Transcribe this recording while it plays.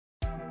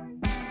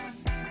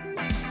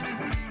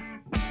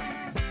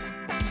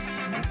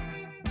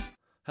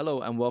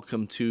Hello and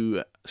welcome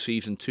to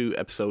Season 2,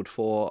 Episode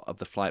 4 of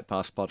the Flight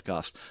Pass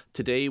podcast.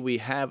 Today we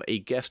have a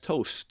guest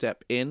host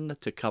step in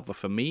to cover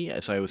for me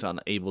as I was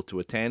unable to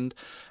attend.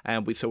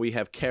 And we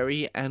have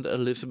Carrie and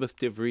Elizabeth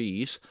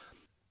deVries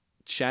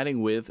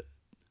chatting with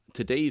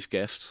today's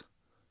guest,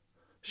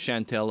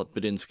 Chantel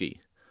Budinsky,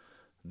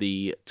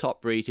 the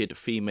top-rated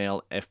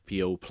female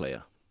FPO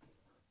player.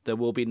 There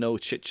will be no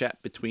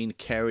chit-chat between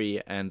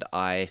Carrie and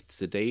I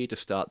today to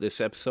start this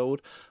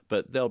episode,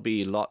 but there'll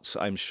be lots,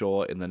 I'm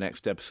sure, in the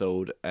next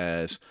episode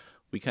as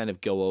we kind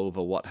of go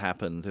over what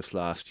happened this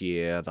last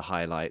year, the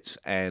highlights,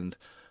 and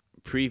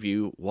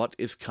preview what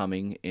is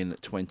coming in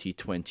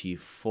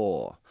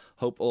 2024.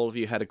 Hope all of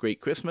you had a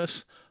great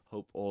Christmas.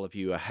 Hope all of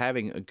you are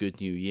having a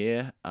good new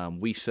year.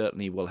 We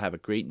certainly will have a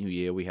great new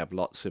year. We have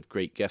lots of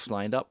great guests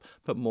lined up,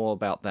 but more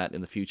about that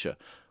in the future.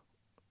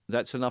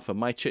 That's enough of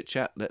my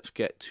chit-chat. Let's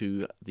get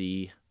to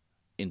the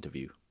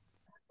interview.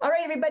 All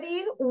right,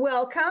 everybody,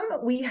 welcome.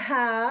 We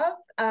have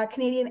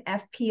Canadian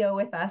FPO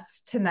with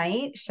us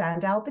tonight,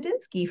 Chantel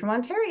Budinsky from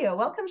Ontario.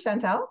 Welcome,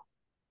 Chantel.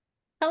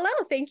 Hello,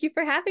 thank you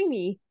for having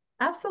me.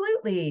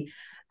 Absolutely.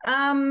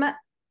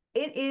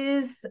 It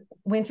is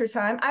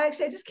wintertime. I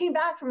just came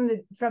back from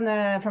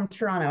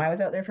Toronto. I was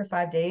out there for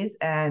 5 days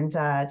and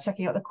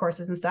checking out the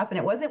courses and stuff. And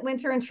it wasn't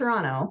winter in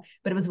Toronto,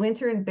 but it was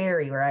winter in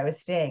Barrie where I was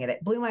staying. And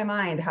it blew my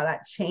mind how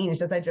that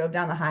changed as I drove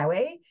down the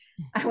highway.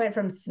 I went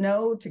from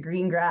snow to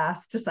green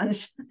grass to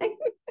sunshine.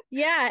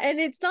 Yeah, and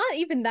it's not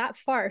even that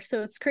far.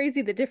 So it's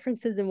crazy the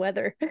differences in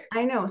weather.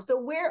 I know. So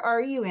where are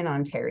you in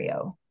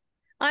Ontario?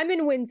 I'm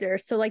in Windsor,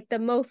 so like the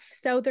most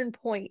southern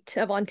point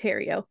of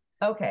Ontario.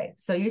 Okay,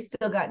 so you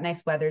still got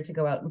nice weather to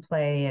go out and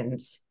play and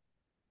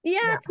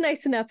yeah. It's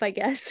nice enough, I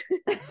guess.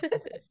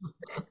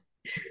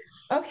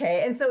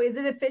 Okay, and so is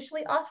it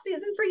officially off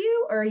season for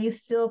you or are you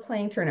still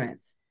playing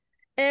tournaments?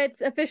 It's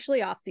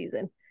officially off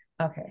season.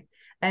 Okay.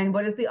 And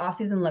what does the off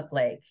season look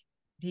like?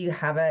 Do you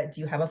have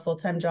a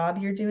full-time job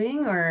you're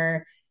doing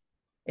or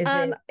is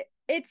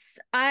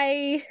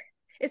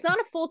it's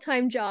not a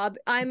full-time job.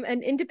 I'm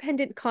an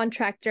independent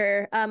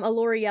contractor, a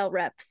L'Oreal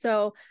rep.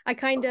 So I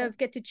kind of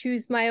get to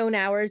choose my own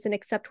hours and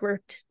accept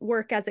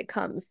work as it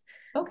comes.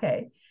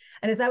 Okay.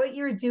 And is that what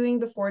you were doing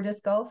before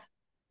disc golf?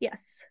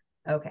 Yes.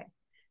 Okay.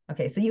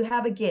 Okay. So you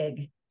have a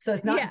gig. So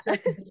it's not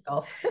just disc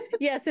golf.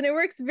 Yes, and it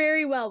works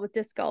very well with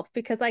disc golf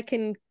because I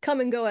can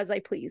come and go as I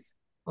please.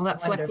 Well, that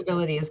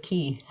flexibility is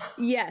key.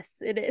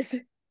 Yes, it is.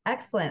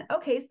 Excellent.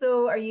 Okay,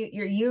 so are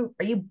you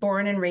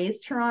born and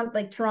raised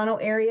Toronto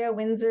area,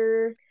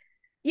 Windsor?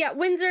 Yeah,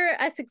 Windsor,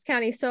 Essex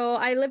County. So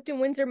I lived in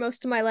Windsor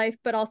most of my life,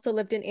 but also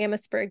lived in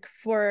Amherstburg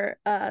for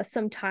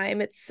some time.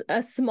 It's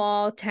a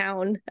small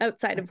town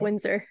outside of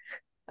Windsor.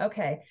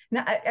 Okay.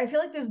 Now I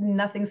feel like there's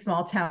nothing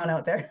small town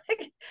out there.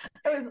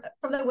 I was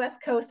from the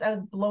West Coast. I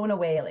was blown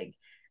away. Like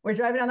we're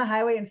driving down the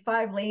highway in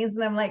 5 lanes,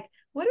 and I'm like,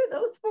 what are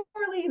those 4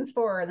 lanes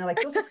for? And they're like,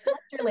 those are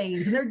collector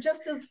lanes, and they're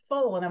just as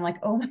full. And I'm like,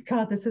 oh my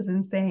God, this is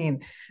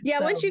insane. Yeah,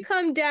 So, once you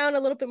come down a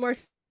little bit more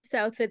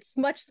south, it's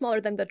much smaller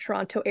than the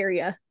Toronto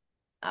area.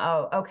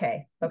 oh,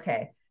 okay.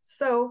 Okay.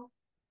 So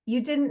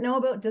you didn't know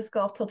about disc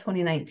golf till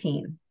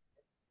 2019,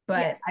 but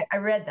Yes. I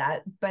read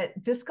that. But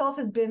disc golf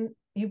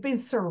you've been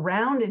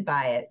surrounded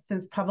by it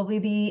since probably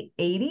the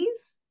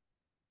 80s.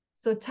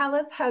 So tell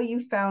us how you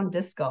found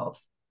disc golf.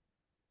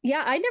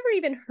 Yeah, I never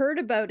even heard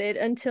about it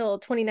until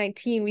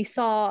 2019. We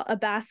saw a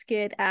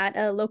basket at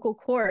a local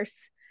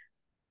course.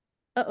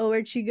 Uh-oh,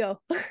 where'd she go?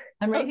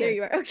 I'm right here. There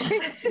you are. Okay.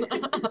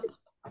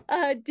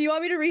 Do you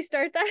want me to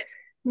restart that?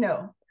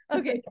 No.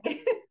 Okay.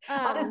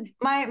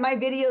 My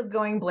video is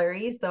going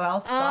blurry, so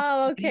I'll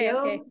stop the video.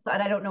 Okay. So,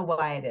 and I don't know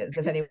why it is,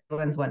 if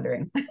anyone's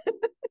wondering.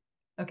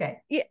 Okay.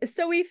 Yeah,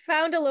 so we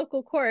found a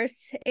local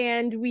course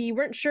and we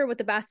weren't sure what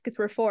the baskets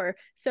were for.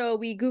 So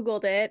we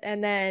Googled it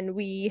and then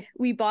we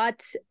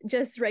bought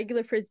just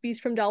regular Frisbees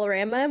from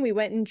Dollarama and we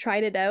went and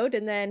tried it out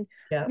and then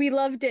we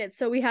loved it.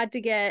 So we had to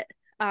get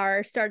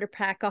our starter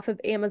pack off of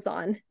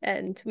Amazon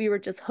and we were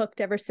just hooked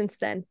ever since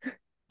then.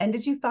 And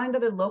did you find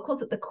other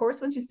locals at the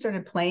course once you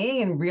started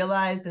playing and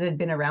realized it had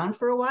been around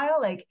for a while?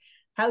 Like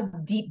how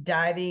deep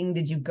diving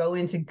did you go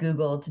into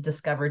Google to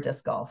discover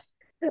disc golf?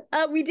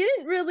 We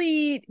didn't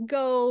really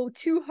go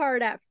too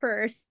hard at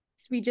first.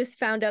 We just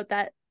found out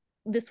that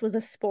this was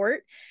a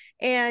sport.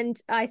 And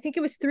I think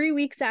it was 3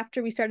 weeks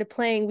after we started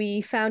playing,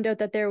 we found out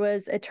that there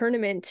was a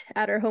tournament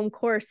at our home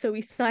course. So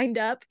we signed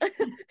up.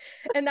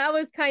 And that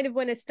was kind of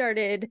when it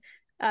started,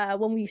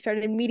 when we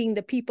started meeting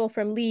the people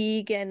from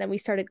league. And then we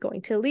started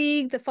going to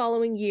league the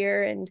following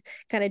year and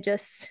kind of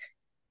just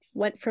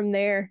went from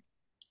there.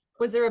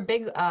 Was there a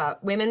big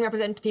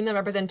female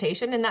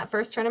representation in that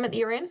first tournament that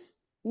you were in?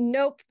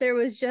 Nope,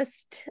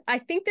 I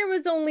think there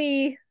was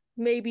only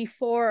maybe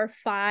 4 or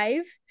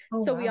 5.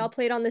 Oh, so wow. we all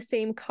played on the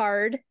same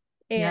card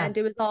and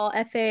it was all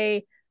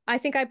FA. I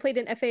think I played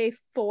in FA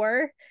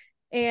 4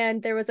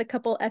 and there was a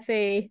couple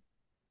FA,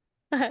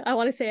 I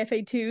want to say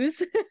FA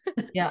 2s.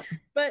 Yeah.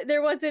 But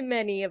there wasn't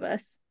many of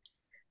us.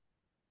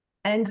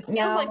 And Feels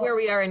now, like where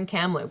we are in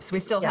Kamloops, we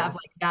still yeah, have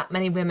like that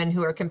many women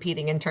who are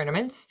competing in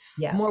tournaments.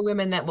 yeah. More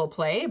women that will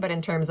play, but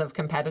in terms of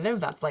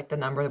competitive, that's like the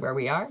number where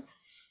we are.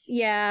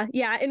 Yeah.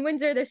 In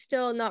Windsor, there's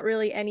still not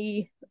really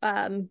any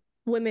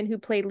women who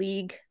play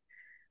league,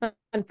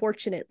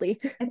 unfortunately.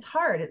 It's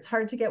hard. It's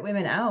hard to get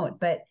women out.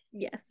 But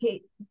Yes.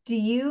 okay, do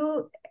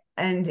you,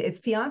 and it's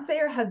fiance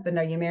or husband?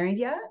 Are you married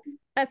yet?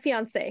 A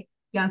fiance.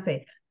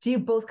 Fiance. Do you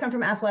both come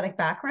from athletic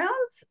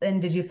backgrounds?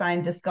 And did you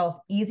find disc golf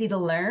easy to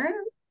learn?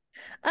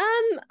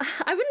 I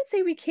wouldn't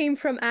say we came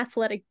from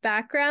athletic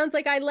backgrounds.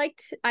 Like I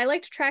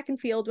liked track and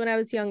field when I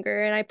was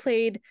younger, and I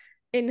played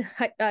in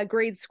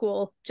grade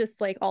school, just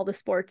like all the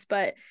sports.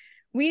 But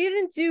we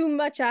didn't do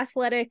much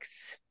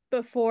athletics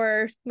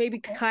before. Maybe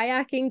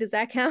kayaking. Does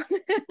that count?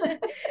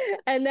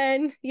 And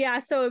then yeah,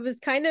 so it was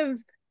kind of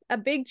a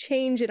big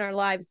change in our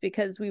lives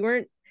because we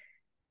weren't.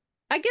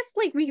 I guess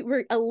like we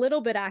were a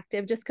little bit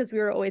active just because we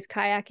were always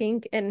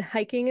kayaking and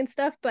hiking and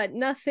stuff, but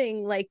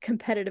nothing like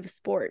competitive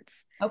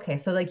sports. Okay,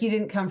 so like you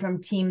didn't come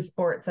from team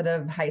sports out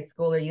of high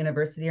school or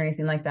university or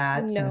anything like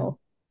that. No.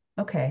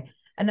 Okay.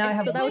 And now I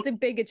have So that was a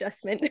big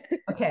adjustment.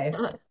 okay.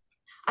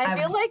 I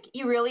feel like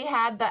you really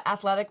had the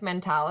athletic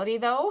mentality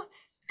though.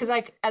 Because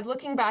like as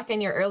looking back in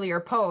your earlier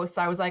posts,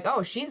 I was like,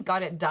 oh, she's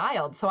got it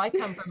dialed. So I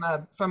come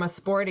from a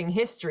sporting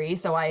history.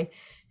 So I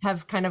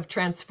have kind of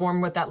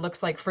transformed what that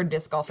looks like for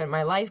disc golf in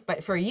my life.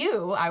 But for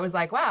you, I was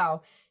like,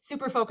 wow,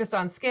 super focused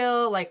on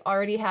skill, like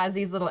already has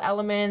these little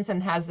elements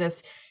and has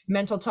this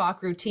mental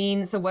talk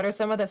routine. So what are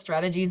some of the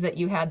strategies that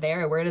you had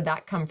there? Where did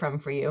that come from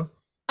for you?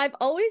 I've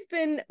always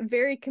been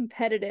very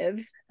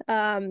competitive.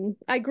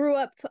 I grew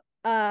up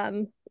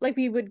like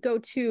we would go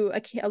to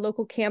a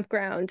local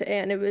campground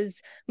and it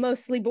was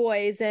mostly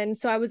boys, and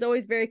so I was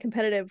always very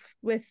competitive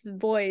with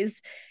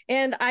boys,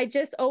 and I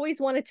just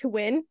always wanted to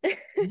win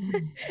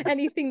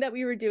anything that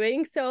we were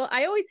doing. So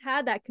I always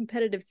had that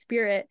competitive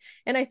spirit,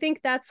 and I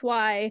think that's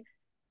why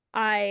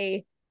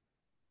I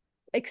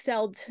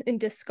excelled in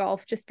disc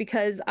golf, just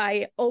because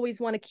I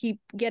always want to keep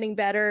getting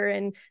better,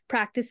 and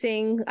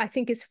practicing I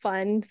think is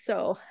fun.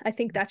 So I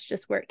think that's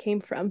just where it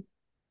came from.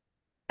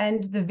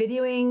 And the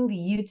videoing, the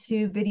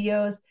YouTube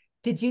videos,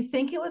 did you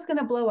think it was going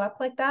to blow up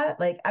like that?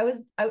 Like I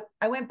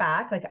went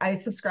back, like I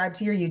subscribed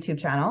to your YouTube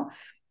channel,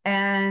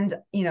 and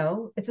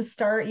at the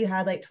start you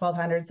had like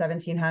 1,200,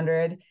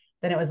 1,700,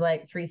 then it was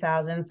like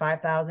 3,000,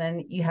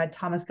 5,000. You had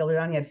Thomas Gilbert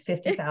on, you had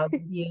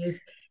 50,000 views.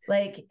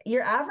 Like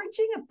you're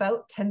averaging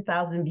about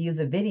 10,000 views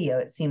a video,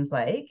 it seems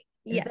like.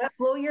 Does Yes. that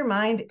blow your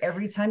mind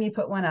every time you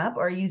put one up?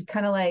 Or are you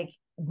kind of like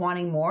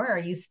wanting more? Or are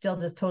you still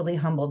just totally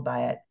humbled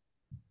by it?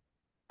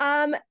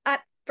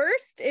 At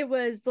first it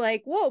was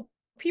like, whoa,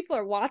 people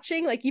are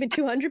watching, like even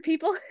 200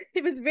 people.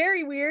 It was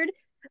very weird.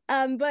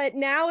 But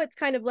now it's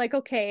kind of like,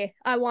 okay,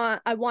 I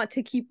want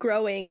to keep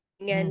growing.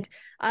 And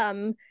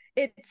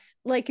it's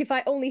like if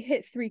I only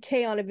hit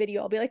 3K on a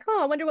video, I'll be like,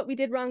 oh, I wonder what we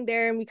did wrong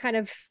there. And we kind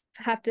of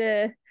have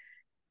to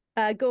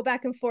go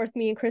back and forth,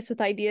 me and Chris, with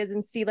ideas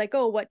and see like,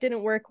 oh, what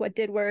didn't work, what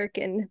did work.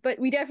 But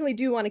we definitely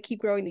do want to keep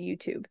growing the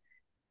YouTube.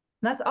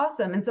 That's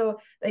awesome. And so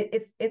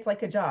it's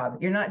like a job.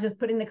 You're not just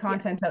putting the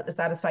content Yes. out to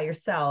satisfy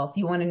yourself.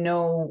 You want to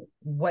know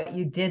what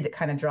you did that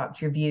kind of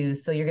dropped your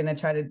views. So you're going to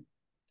try to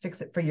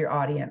fix it for your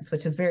audience,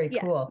 which is very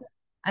Yes. cool.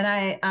 And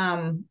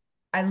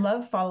I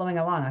love following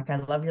along. Like I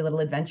love your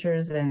little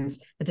adventures and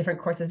the different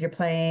courses you're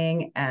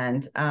playing.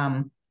 And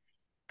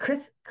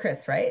Chris,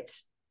 right?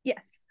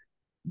 Yes.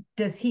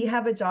 Does he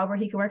have a job where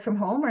he can work from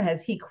home, or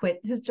has he quit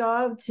his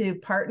job to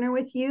partner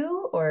with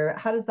you, or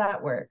how does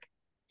that work?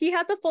 He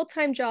has a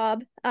full-time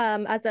job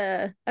as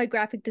a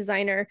graphic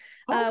designer.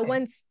 Okay.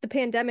 Once the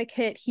pandemic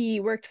hit, he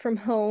worked from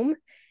home.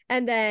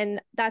 And then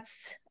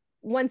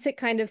once it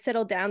kind of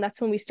settled down, that's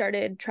when we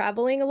started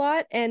traveling a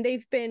lot. And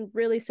they've been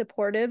really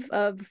supportive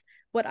of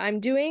what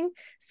I'm doing.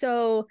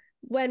 So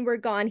when we're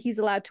gone, he's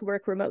allowed to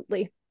work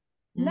remotely.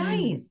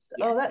 Nice.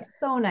 Oh, Yes. that's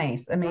so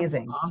nice.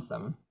 Amazing. That's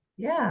awesome.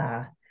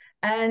 Yeah.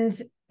 And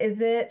is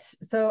it,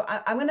 so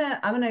I'm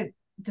gonna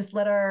just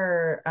let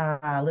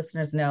our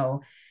listeners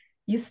know,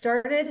 you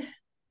started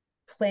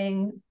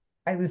playing,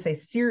 I would say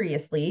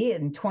seriously,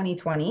 in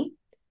 2020.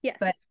 Yes.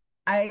 But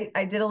I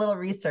did a little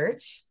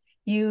research.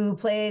 You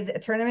played a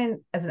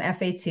tournament as an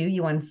FA2.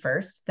 You won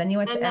first. Then you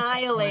went to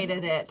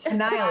Annihilated FA1. it.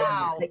 Annihilated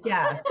Wow. it. Like,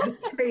 yeah, it was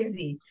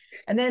crazy.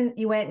 And then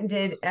you went and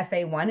did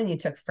FA1 and you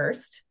took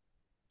first.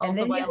 And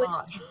Also then by you a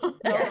lot. Well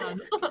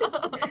done.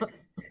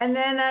 and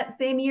then that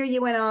same year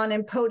you went on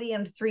and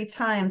podiumed 3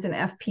 times in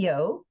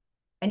FPO,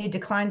 and you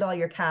declined all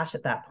your cash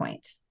at that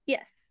point.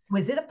 Yes.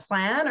 Was it a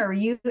plan, or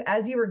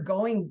as you were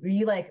going, were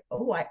you like,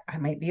 oh, I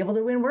might be able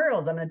to win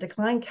worlds, I'm going to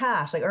decline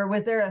cash? Like, or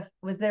was there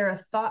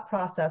a thought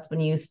process when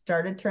you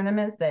started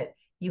tournaments that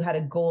you had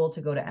a goal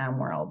to go to Am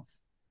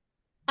Worlds?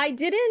 I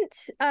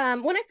didn't,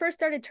 when I first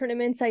started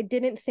tournaments, I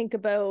didn't think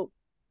about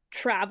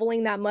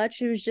traveling that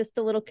much. It was just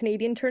the little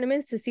Canadian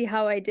tournaments to see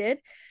how I did.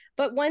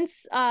 But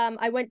once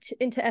I went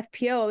into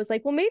FPO, I was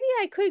like, well, maybe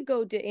I could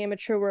go to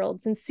Amateur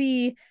Worlds and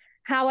see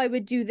how I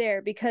would do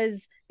there,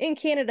 because in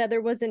Canada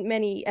there wasn't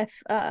many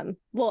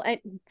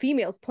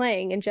females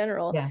playing in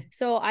general. Yeah.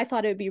 So I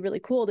thought it would be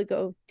really cool to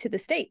go to the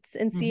States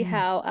and see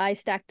how I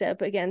stacked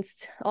up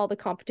against all the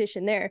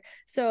competition there.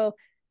 So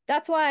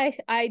that's why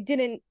I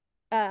didn't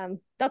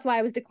that's why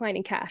I was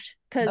declining cash,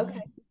 because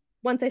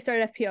once I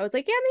started FPO, I was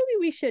like, yeah,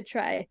 maybe we should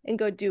try and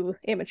go do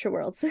amateur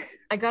worlds.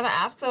 I gotta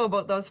ask though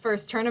about those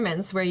first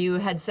tournaments where you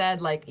had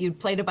said like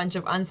you'd played a bunch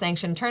of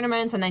unsanctioned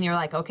tournaments and then you're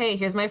like, okay,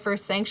 here's my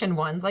first sanctioned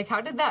one. Like,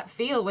 how did that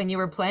feel when you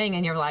were playing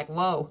and you're like,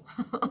 whoa?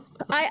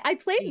 I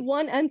played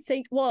one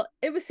unsanctioned, well,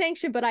 it was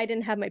sanctioned, but I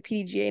didn't have my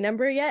PDGA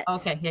number yet.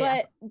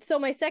 Okay, So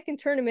my second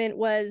tournament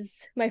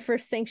was my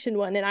first sanctioned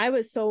one, and I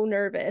was so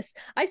nervous.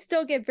 I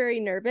still get very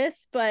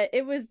nervous, but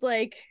it was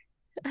like,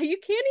 you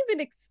can't even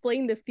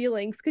explain the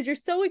feelings because you're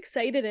so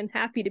excited and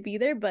happy to be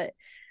there, but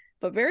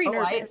very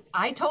nervous.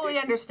 I totally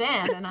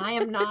understand, and I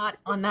am not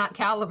on that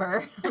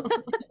caliber.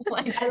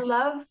 I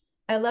love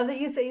that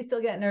you say you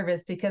still get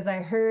nervous, because I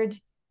heard,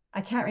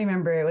 I can't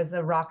remember, it was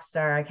a rock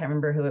star, I can't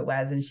remember who it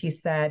was, and she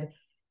said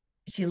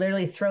she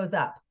literally throws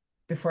up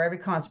before every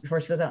concert,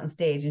 before she goes out on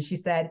stage, and she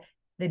said,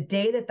 the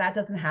day that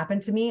doesn't happen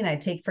to me and I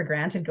take for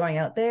granted going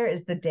out there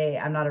is the day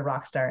I'm not a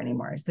rock star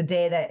anymore. It's the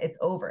day that it's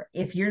over.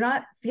 If you're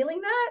not feeling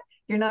that,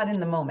 you're not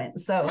in the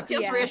moment. So it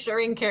feels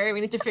reassuring, Carrie.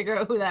 We need to figure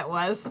out who that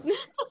was.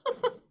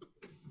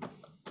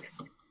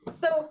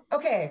 So,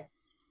 okay,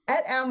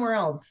 at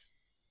Worlds,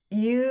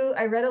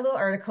 I read a little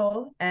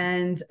article,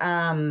 and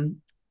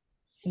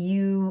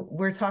you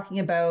were talking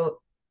about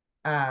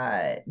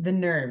the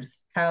nerves,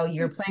 how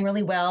you're playing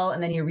really well,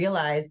 and then you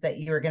realized that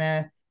you were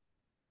going to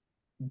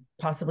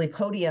possibly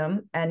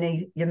podium, and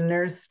then your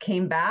nerves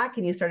came back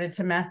and you started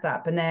to mess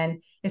up. And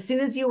then as soon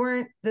as you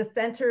weren't the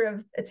center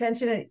of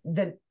attention,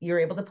 that you're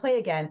able to play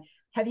again.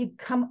 Have you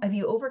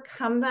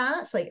overcome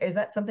that? Like, is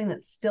that something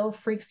that still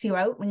freaks you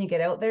out when you get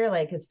out there?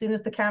 Like, as soon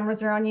as the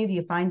cameras are on you, do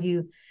you find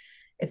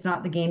it's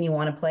not the game you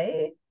want to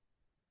play?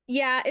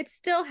 Yeah, it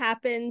still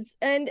happens.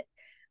 And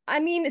I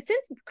mean,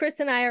 since Chris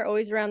and I are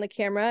always around the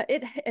camera,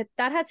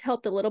 that has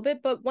helped a little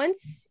bit. But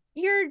once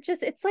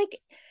it's like,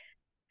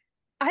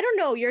 I don't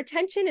know, your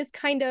attention is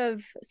kind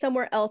of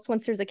somewhere else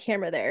once there's a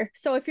camera there.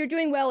 So if you're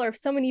doing well, or if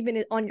someone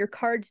even on your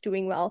card's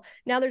doing well,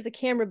 now there's a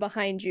camera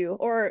behind you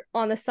or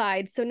on the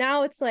side. So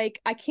now it's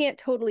like, I can't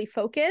totally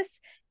focus.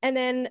 And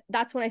then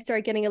that's when I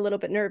started getting a little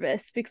bit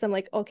nervous, because I'm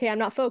like, okay, I'm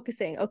not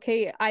focusing.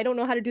 Okay, I don't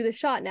know how to do the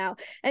shot now.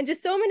 And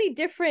just so many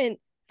different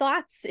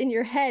thoughts in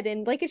your head.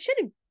 And like, it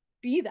shouldn't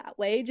be that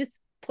way. Just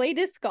play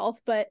disc golf.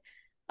 But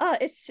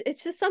it's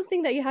just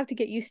something that you have to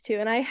get used to.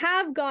 And I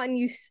have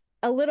gotten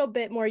a little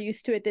bit more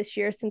used to it this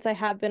year, since I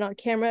have been on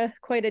camera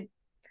quite a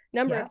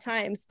number of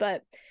times.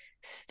 But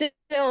still,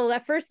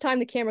 that first time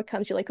the camera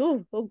comes, you're like,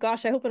 oh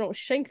gosh, I hope I don't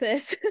shank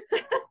this.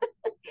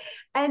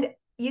 And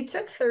you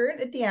took third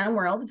at the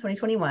Worlds in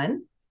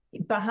 2021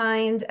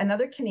 behind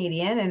another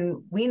Canadian,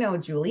 and we know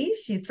Julie,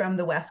 she's from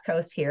the West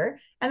Coast here,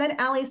 and then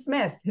Allie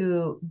Smith,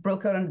 who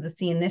broke out onto the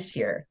scene this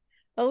year.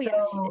 Oh,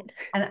 yeah, she did.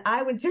 And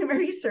I was doing my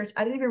research.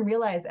 I didn't even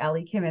realize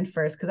Allie came in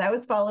first, because I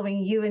was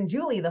following you and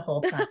Julie the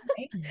whole time.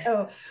 Right?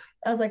 So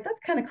I was like, that's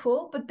kind of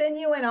cool. But then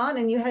you went on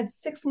and you had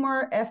 6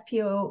 more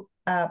FPO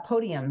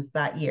podiums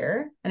that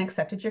year and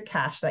accepted your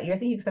cash that year. I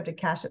think you accepted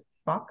cash at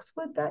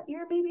Foxwood that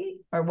year, maybe,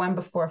 or one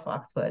before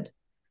Foxwood.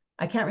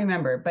 I can't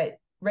remember. But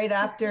right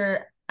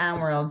after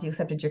Worlds, you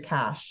accepted your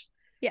cash.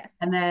 Yes.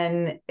 And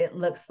then it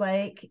looks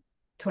like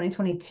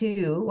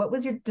 2022. What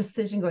was your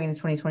decision going into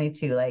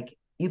 2022? Like,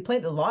 you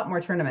played a lot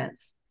more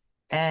tournaments.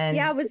 And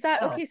yeah, was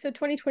that okay? So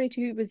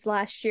 2022 was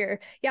last year.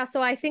 Yeah,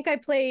 so I think I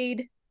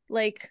played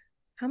like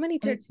how many?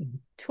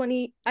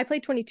 20. I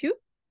played 22.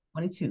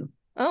 22.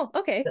 Oh,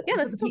 okay. Yeah,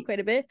 that's still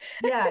quite a bit.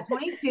 Yeah,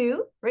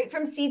 22. Right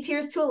from C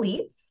tiers to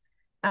elites.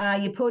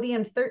 You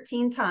podiumed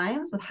 13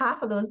 times, with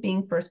half of those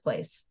being first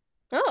place.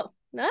 Oh,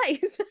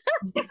 nice.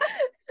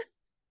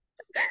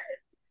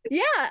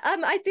 Yeah,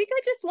 I think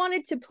I just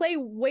wanted to play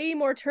way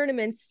more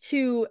tournaments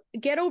to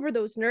get over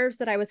those nerves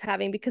that I was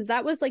having, because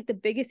that was like the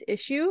biggest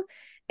issue.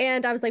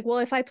 And I was like, well,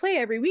 if I play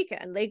every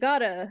weekend, they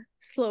gotta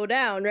slow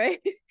down, right?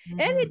 Mm-hmm.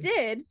 And it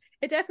did.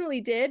 It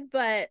definitely did.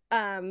 But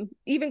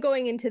even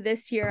going into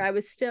this year, I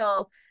was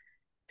still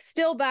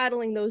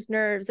battling those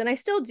nerves, and I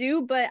still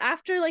do. But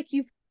after like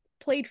you've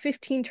played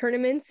 15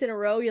 tournaments in a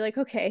row, you're like,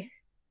 okay,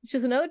 it's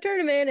just another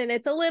tournament, and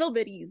it's a little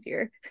bit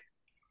easier.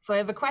 So I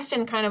have a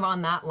question kind of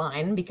on that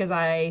line, because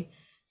I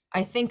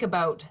think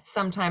about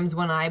sometimes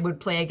when I would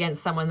play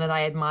against someone that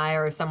I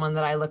admire or someone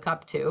that I look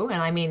up to, and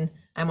I mean,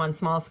 I'm on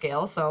small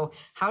scale. So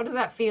how does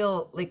that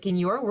feel like in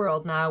your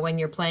world now when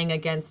you're playing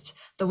against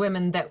the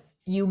women that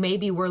you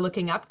maybe were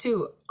looking up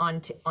to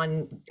on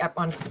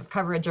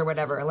coverage or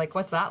whatever? Like,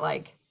 what's that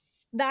like?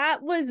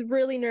 That was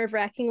really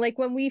nerve-wracking. Like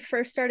when we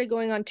first started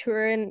going on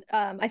tour, and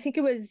I think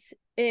it was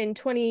in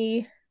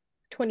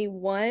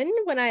 2021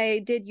 when I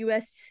did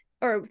US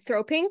or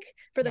Throw Pink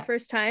for the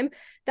first time.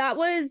 That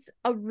was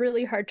a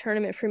really hard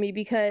tournament for me,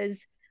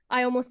 because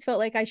I almost felt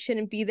like I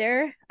shouldn't be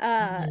there.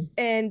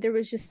 And there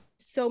was just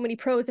so many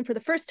pros. And for the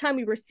first time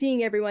we were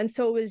seeing everyone.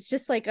 So it was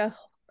just like a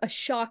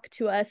shock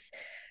to us.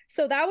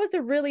 So that was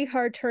a really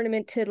hard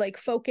tournament to like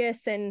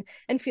focus and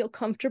feel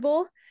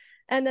comfortable.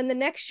 And then the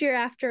next year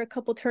after a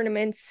couple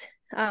tournaments,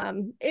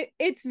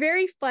 it's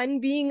very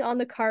fun being on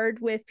the card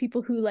with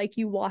people who like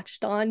you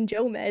watched on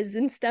Jomez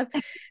and stuff,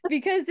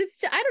 because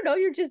it's, I don't know,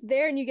 you're just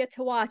there and you get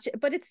to watch,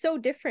 but it's so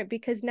different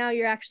because now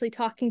you're actually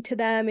talking to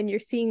them and you're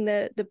seeing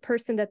the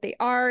person that they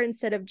are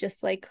instead of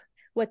just like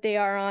what they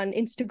are on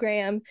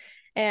Instagram.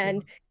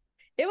 And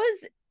it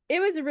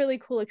was a really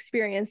cool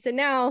experience. And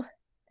now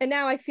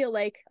I feel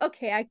like,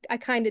 okay, I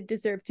kind of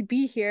deserve to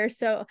be here.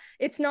 So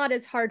it's not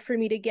as hard for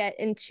me to get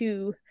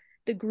into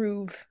the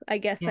groove, I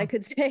guess I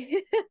could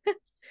say.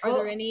 Are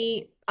there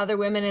any other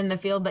women in the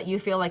field that you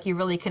feel like you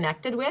really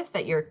connected with,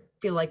 that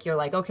feel like you're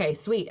like, okay,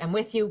 sweet, I'm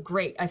with you,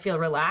 great, I feel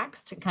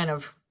relaxed, it kind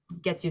of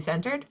gets you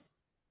centered?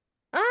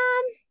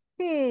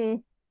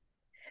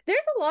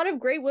 There's a lot of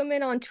great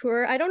women on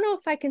tour. I don't know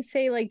if I can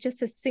say like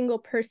just a single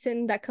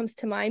person that comes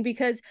to mind,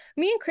 because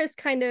me and Chris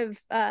kind of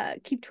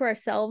keep to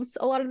ourselves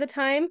a lot of the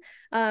time,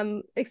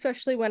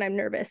 especially when I'm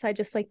nervous. I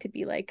just like to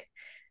be like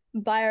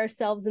by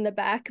ourselves in the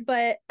back.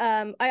 But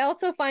I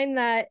also find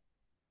that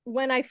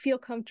when I feel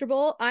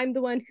comfortable, I'm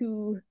the one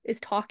who is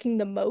talking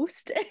the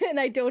most and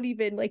I don't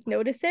even like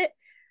notice it.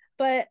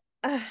 But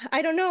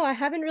I don't know. I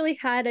haven't really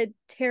had a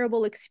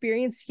terrible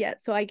experience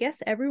yet. So I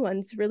guess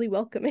everyone's really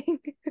welcoming.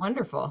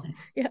 Wonderful.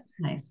 Yeah.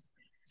 Nice.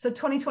 So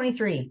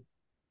 2023,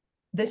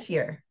 this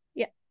year.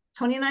 Yeah.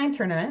 29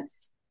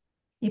 tournaments.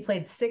 You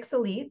played 6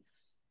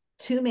 elites,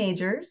 2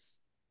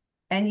 majors,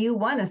 and you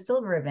won a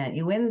silver event.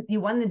 You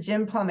won the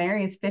Jim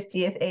Palmieri's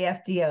 50th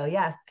AFDO.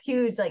 Yes,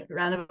 huge like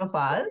round of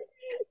applause.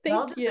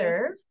 Well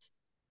deserved.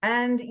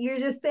 And you're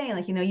just saying,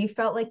 like, you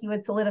felt like you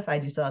had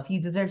solidified yourself.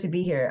 You deserve to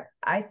be here.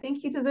 I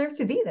think you deserve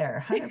to be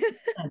there, 100%.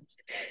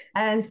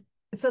 And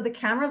so the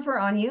cameras were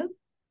on you.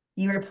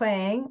 You were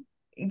playing.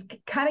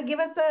 Kind of give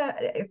us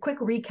a quick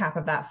recap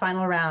of that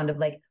final round of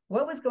like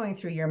what was going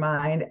through your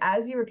mind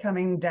as you were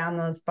coming down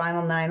those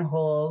final 9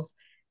 holes.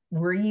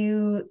 Were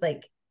you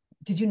like,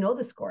 did you know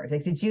the scores?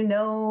 Like, did you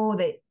know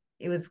that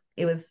it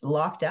was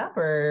locked up,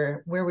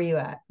 or where were you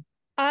at?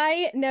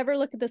 I never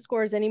look at the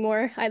scores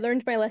anymore. I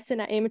learned my lesson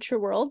at Amateur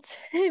Worlds.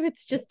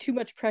 It's just too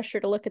much pressure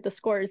to look at the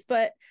scores.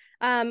 But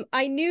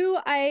I knew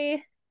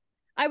I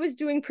was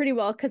doing pretty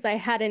well because I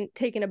hadn't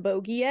taken a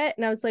bogey yet.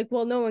 And I was like,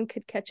 well, no one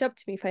could catch up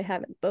to me if I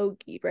haven't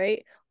bogeyed,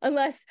 right?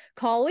 Unless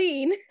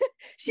Colleen,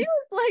 she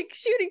was like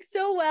shooting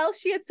so well.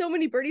 She had so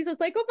many birdies. I was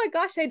like, oh my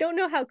gosh, I don't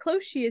know how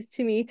close she is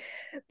to me.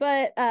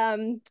 But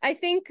I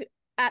think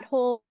at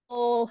hole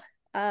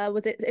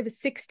it was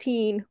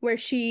 16 where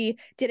she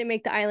didn't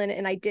make the island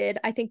and I did.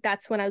 I think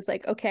that's when I was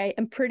like, okay,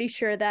 I'm pretty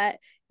sure that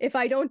if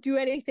I don't do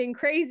anything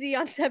crazy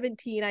on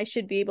 17, I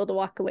should be able to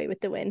walk away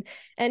with the win.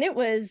 And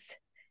it's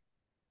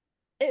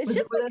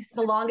just like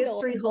the longest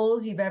 3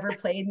 holes you've ever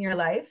played in your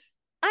life.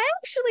 I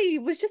actually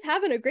was just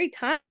having a great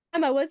time.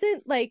 I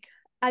wasn't like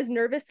as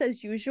nervous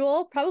as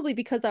usual, probably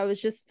because I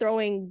was just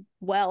throwing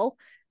well,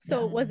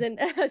 so it wasn't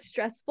as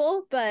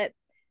stressful, but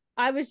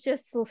I was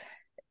just,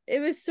 it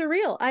was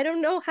surreal. I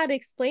don't know how to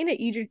explain it.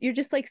 You're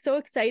just like so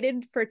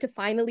excited for it to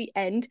finally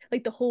end.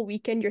 Like the whole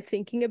weekend you're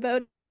thinking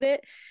about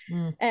it.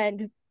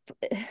 And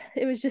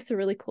it was just a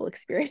really cool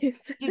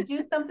experience. You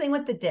do something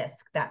with the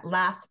disc, that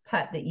last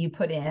putt that you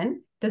put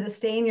in. Does it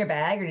stay in your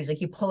bag, or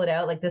did you pull it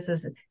out like this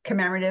is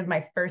commemorative,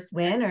 my first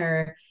win,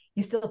 or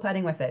you still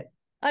putting with it?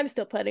 I'm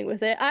still putting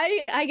with it.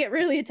 I get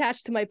really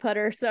attached to my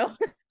putter, so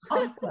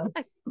awesome.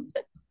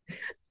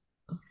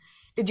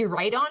 Did you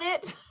write on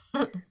it?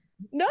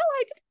 No,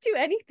 I didn't do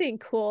anything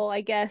cool,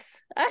 I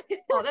guess.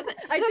 There's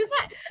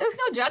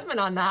no judgment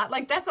on that.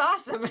 Like, that's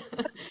awesome.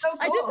 So cool.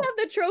 I just have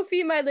the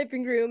trophy in my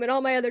living room, and all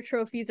my other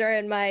trophies are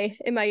in my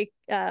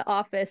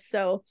office.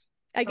 So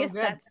I guess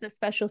that's the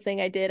special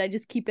thing I did. I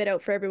just keep it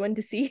out for everyone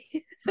to see.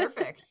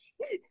 Perfect.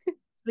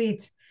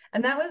 Sweet.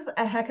 And that was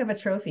a heck of a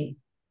trophy.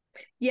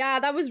 Yeah,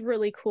 that was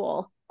really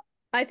cool.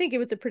 I think it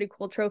was a pretty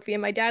cool trophy,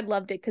 and my dad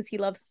loved it because he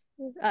loves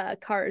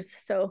cars.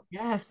 So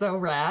yeah, so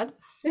rad.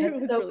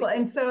 That's so really cool.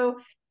 And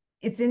so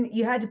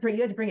you had to bring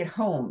it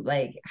home.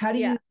 Like, how do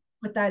you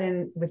put that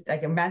in with,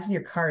 like, imagine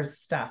your car's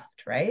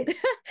stuffed, right?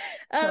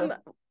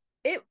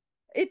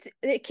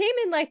 It came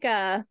in like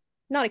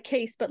not a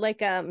case, but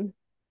like it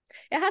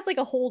has like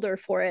a holder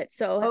for it.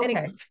 So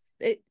and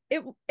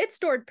it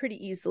stored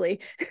pretty easily.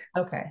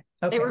 Okay.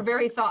 They were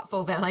very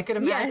thoughtful then. I could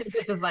imagine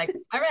it's just like,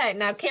 all right,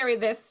 now carry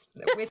this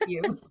with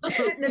you.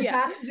 Sit in the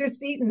passenger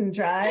seat and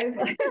drive.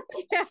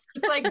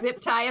 Just like zip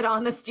tie it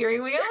on the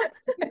steering wheel.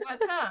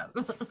 What's up?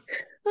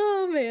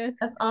 Oh man.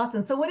 That's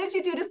awesome. So what did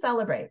you do to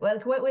celebrate?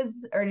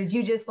 Or did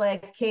you just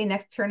like, okay,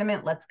 next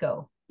tournament, let's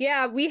go?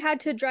 Yeah, we had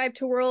to drive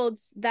to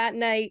Worlds that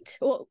night,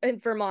 in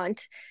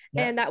Vermont.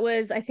 Yep. And that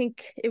was, I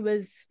think it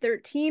was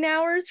 13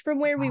 hours from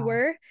where we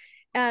were.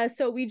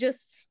 So we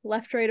just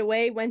left right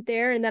away, went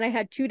there, and then I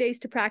had 2 days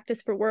to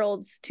practice for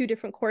Worlds, 2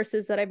 different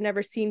courses that I've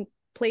never seen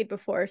played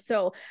before.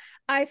 So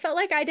I felt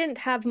like I didn't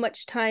have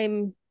much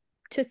time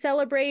to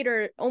celebrate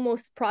or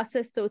almost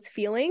process those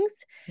feelings.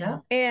 Yeah.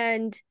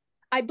 And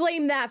I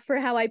blame that for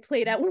how I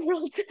played at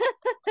Worlds.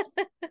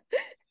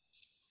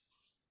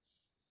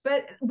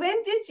 But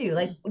when did you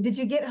did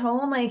you get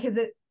home? Like, has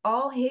it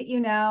all hit you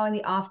now in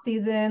the off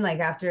season? Like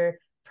after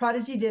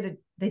Prodigy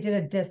they did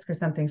a disc or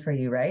something for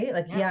you, right?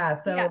 Like, yeah.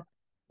 So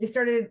they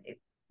started,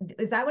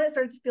 is that when it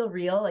started to feel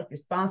real? Like your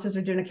sponsors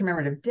are doing a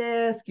commemorative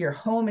disc, you're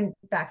home and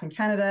back in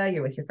Canada,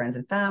 you're with your friends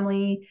and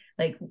family.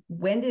 Like,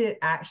 when did it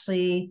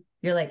actually,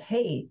 you're like,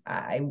 hey,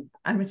 I'm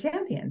a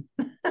champion.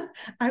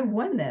 I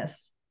won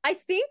this. I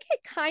think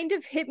it kind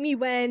of hit me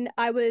when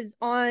I was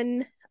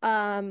on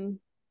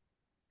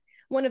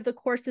one of the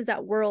courses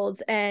at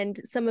Worlds, and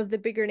some of the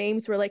bigger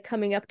names were like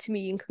coming up to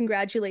me and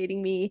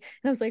congratulating me.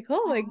 And I was like,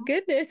 oh my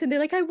goodness. And they're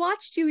like, I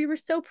watched you. We were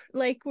so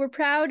like, we're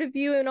proud of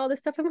you and all this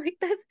stuff. I'm like,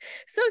 that's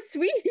so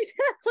sweet.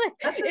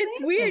 Like,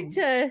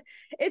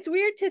 it's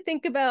weird to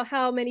think about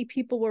how many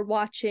people were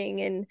watching.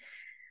 And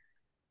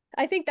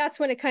I think that's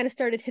when it kind of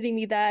started hitting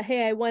me that,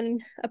 hey, I won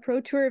a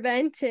Pro Tour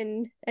event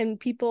and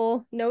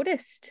people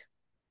noticed.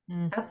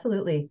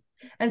 Absolutely.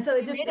 And so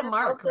it just made a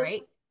mark,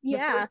 right?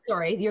 Yeah.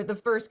 You're the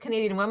first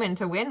Canadian woman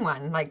to win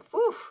one. Like,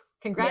 whew,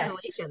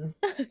 congratulations.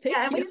 Yes.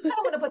 Yeah, and we just kind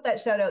of want to put that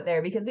shout out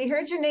there because we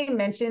heard your name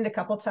mentioned a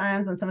couple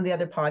times on some of the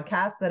other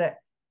podcasts that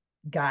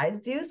guys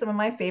do, some of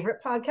my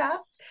favorite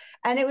podcasts.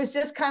 And it was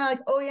just kind of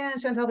like, oh yeah,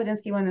 and Chantel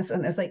Budinsky won this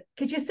one. I was like,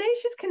 could you say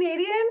she's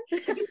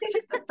Canadian? Could you say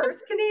she's the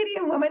first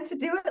Canadian woman to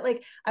do it?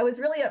 Like, I was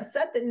really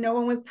upset that no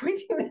one was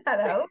pointing that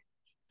out.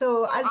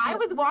 So I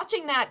was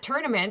watching that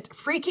tournament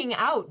freaking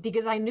out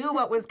because I knew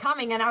what was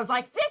coming and I was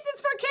like, this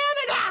is for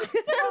Canada.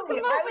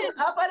 I was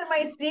up out of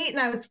my seat and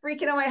I was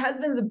freaking out. My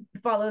husband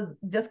follows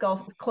disc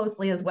golf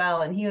closely as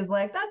well. And he was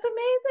like, that's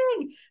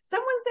amazing.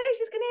 Someone say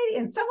she's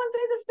Canadian. Someone say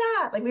this,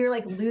 that. Like, we were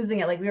like losing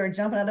it. Like, we were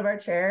jumping out of our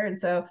chair. And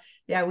so,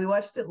 yeah, we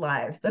watched it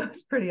live. So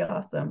it's pretty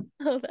awesome.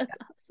 Oh, that's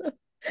awesome.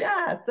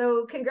 Yeah.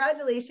 So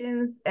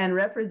congratulations and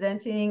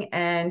representing.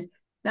 And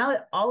now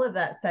that all of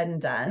that's said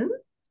and done,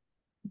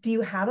 do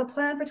you have a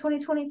plan for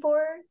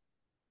 2024?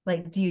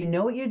 Like, do you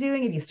know what you're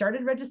doing? Have you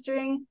started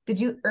registering? Did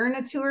you earn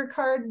a tour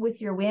card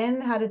with your win?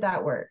 How did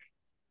that work?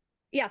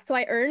 Yeah, so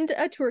I earned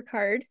a tour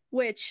card,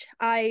 which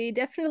I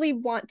definitely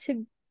want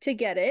to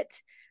get it.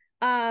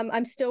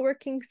 I'm still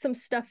working some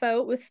stuff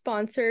out with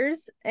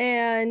sponsors,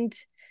 and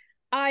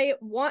I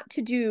want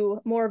to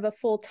do more of a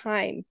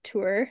full-time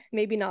tour.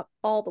 Maybe not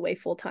all the way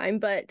full-time,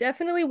 but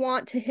definitely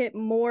want to hit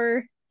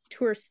more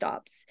tour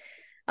stops.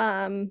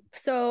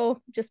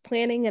 So just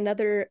planning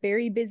another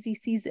very busy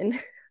season.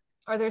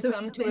 Are there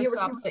some tour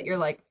stops that you're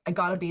like, I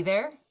gotta be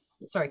there?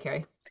 Sorry,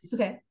 Carrie. It's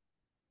okay.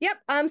 Yep.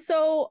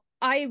 So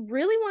I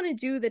really want to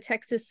do the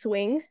Texas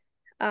Swing.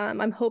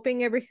 I'm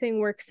hoping everything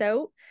works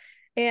out.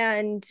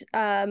 And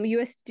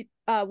US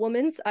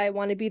Women's, I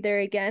want to be there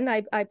again.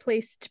 I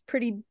placed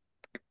pretty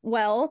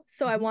well,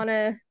 so I want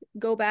to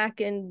go back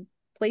and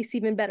place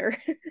even better.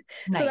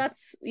 Nice. So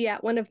that's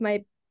one of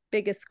my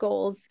biggest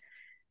goals.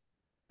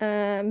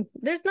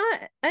 There's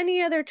not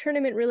any other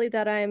tournament really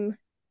that I'm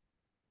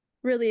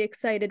really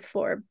excited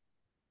for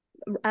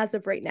as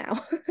of right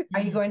now.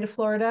 Are you going to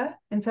Florida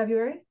in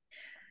February?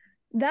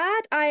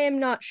 That I am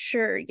not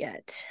sure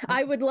yet. Okay.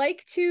 I would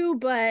like to,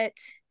 but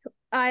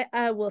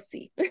I will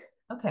see.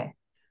 Okay.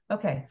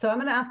 So I'm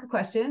going to ask a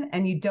question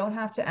and you don't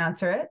have to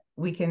answer it.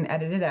 We can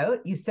edit it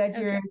out. You said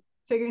you're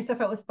figuring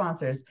stuff out with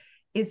sponsors.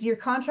 Is your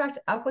contract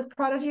up with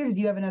Prodigy or do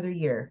you have another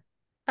year?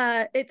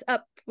 It's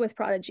up with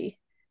Prodigy.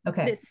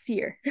 Okay. This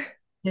year,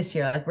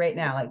 like right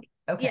now, like,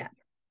 okay. Yeah.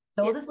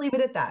 So we'll just leave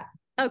it at that.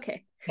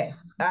 Okay.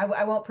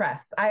 I won't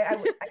press.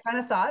 I kind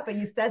of thought, but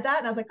you said that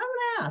and I was like, I'm going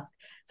to ask.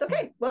 So,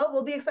 okay. Well,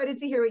 we'll be excited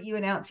to hear what you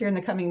announce here in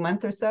the coming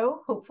month or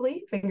so.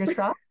 Hopefully, fingers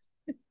crossed.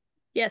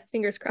 Yes.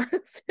 Fingers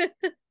crossed.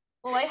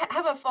 Well, I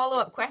have a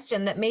follow-up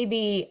question that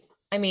maybe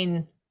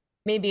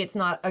it's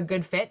not a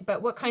good fit,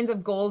 but what kinds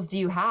of goals do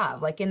you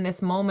have? Like in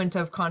this moment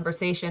of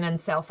conversation and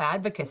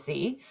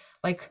self-advocacy,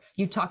 like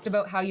you talked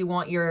about how you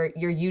want your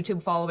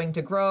YouTube following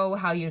to grow,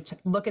 how you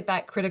look at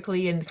that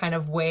critically and kind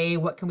of weigh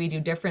what can we do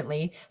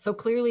differently. So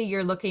clearly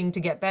you're looking to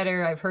get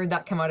better. I've heard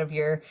that come out of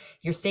your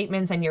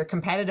statements, and you're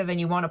competitive and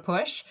you want to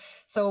push.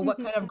 So what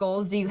kind of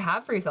goals do you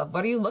have for yourself?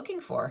 What are you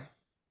looking for?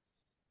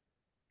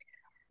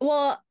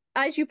 Well,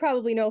 as you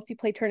probably know, if you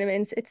play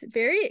tournaments, it's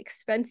very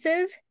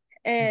expensive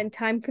and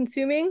time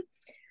consuming.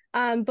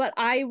 But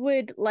I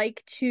would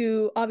like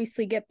to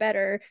obviously get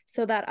better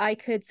so that I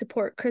could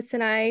support Chris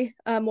and I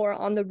more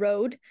on the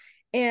road,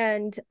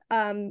 and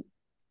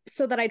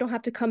so that I don't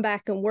have to come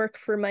back and work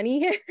for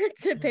money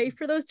to pay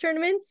for those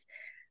tournaments.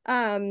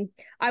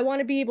 I want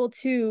to be able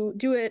to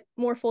do it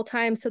more full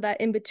time so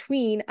that in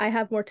between I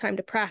have more time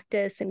to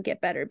practice and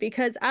get better,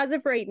 because as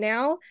of right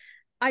now,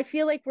 I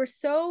feel like we're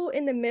so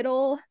in the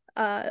middle.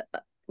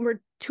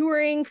 We're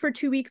touring for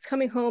 2 weeks,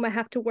 coming home, I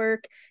have to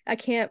work. I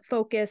can't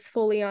focus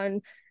fully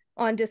on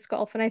disc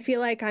golf. And I feel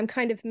like I'm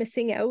kind of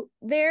missing out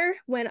there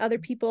when other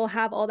people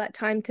have all that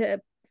time to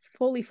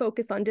fully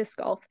focus on disc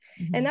golf.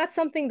 Mm-hmm. And that's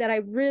something that I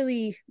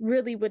really,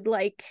 really would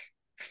like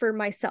for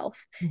myself,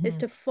 is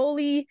to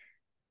fully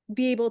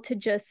be able to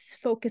just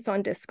focus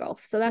on disc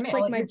golf. So that's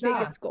like my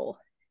biggest goal.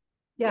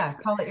 Yeah.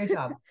 Yes. Call it your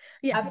job.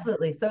 Yeah,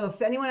 absolutely. So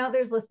if anyone out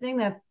there is listening,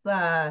 that's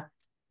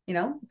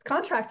it's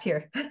contract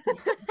here.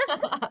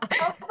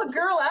 Help a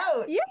girl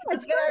out. Yeah,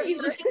 Let's it's get our nice.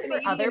 Looking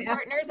for other Canadian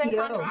partners and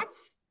FPO.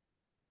 contracts?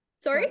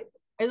 Sorry?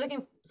 Are you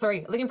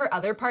looking for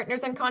other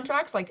partners and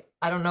contracts? Like,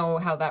 I don't know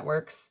how that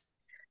works.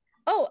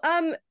 Oh,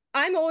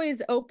 I'm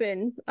always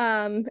open.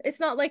 It's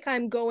not like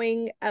I'm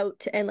going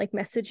out and like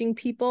messaging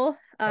people.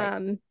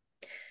 Right.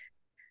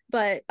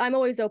 But I'm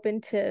always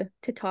open to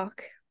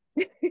talk.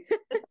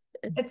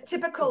 It's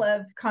typical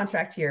of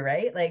contract here,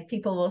 right? Like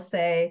people will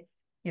say,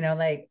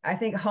 like I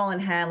think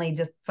Holland Hanley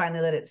just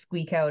finally let it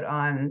squeak out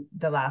on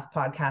the last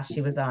podcast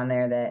she was on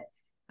there that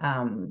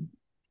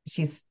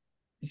she's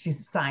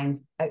signed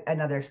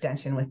another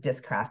extension with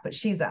Discraft, but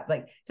she's up.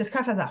 Like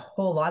Discraft has a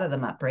whole lot of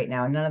them up right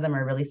now. None of them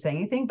are really saying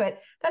anything, but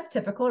that's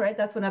typical, right?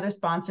 That's when other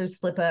sponsors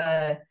slip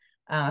a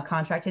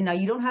contract in. Now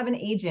you don't have an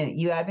agent;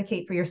 you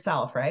advocate for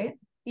yourself, right?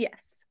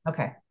 Yes.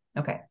 Okay.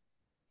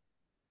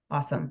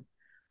 Awesome.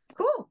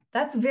 Cool.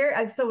 That's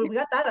very, so we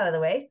got that out of the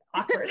way.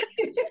 Awkward.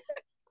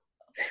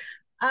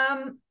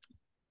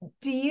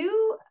 Do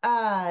you,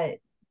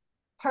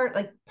 part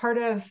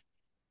of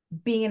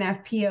being an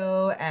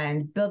FPO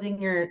and building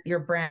your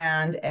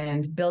brand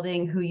and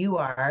building who you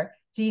are,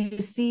 do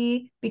you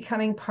see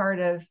becoming part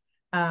of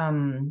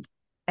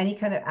any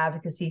kind of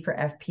advocacy for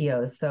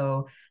FPOs?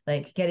 So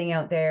like getting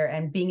out there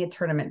and being a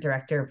tournament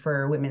director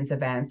for women's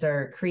events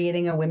or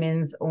creating a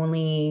women's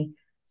only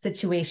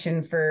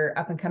situation for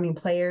up and coming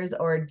players?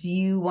 Or do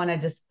you want to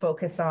just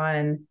focus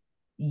on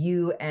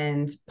you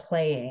and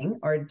playing,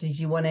 or did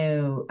you want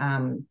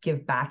to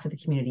give back to the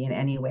community in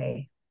any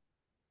way?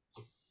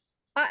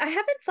 I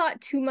haven't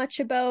thought too much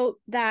about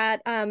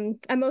that. I'm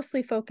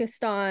mostly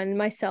focused on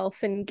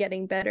myself and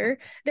getting better.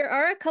 There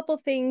are a couple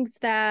things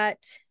that,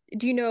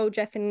 do you know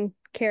Jeff and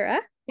Kara?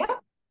 Yeah.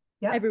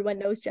 Yeah. Everyone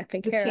knows Jeff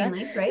and The Kara. chain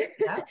link, right?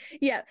 Yeah.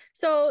 Yeah.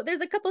 So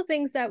there's a couple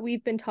things that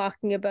we've been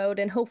talking about,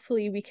 and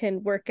hopefully we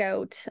can work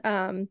out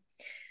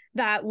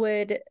that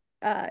would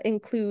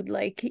include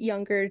like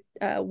younger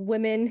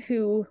women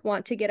who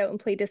want to get out and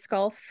play disc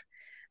golf.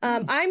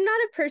 Nice. I'm not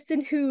a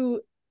person who,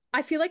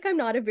 I feel like I'm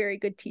not a very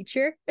good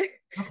teacher.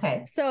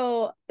 Okay.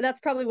 So that's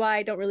probably why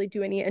I don't really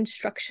do any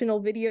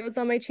instructional videos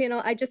on my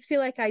channel. I just feel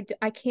like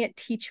I can't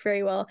teach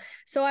very well.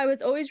 So I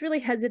was always really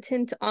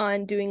hesitant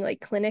on doing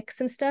like clinics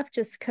and stuff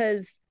just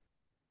because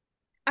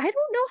I don't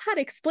know how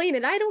to explain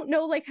it. I don't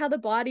know like how the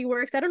body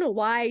works. I don't know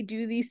why I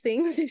do these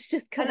things. It's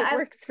just because it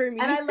works for me.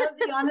 And I love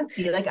the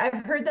honesty. Like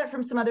I've heard that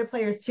from some other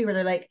players too, where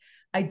they're like,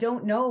 I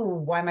don't know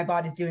why my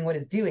body's doing what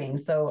it's doing,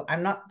 so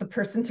I'm not the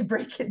person to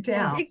break it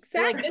down.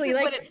 Exactly. Like, this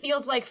is what it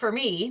feels like for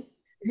me.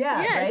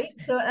 Yeah, Yes.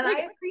 right. So, and Like,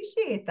 I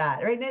appreciate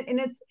that, right?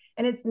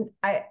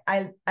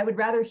 I would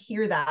rather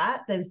hear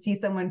that than see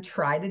someone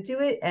try to do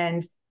it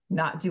and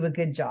not do a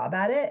good job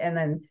at it, and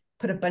then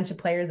put a bunch of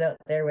players out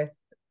there with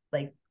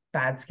like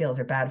bad skills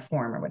or bad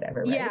form or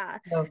whatever. Right? Yeah,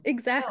 so,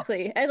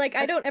 exactly. And like,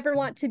 I don't ever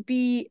want to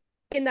be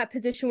in that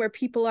position where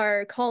people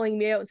are calling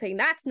me out and saying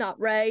that's not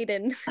right,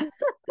 and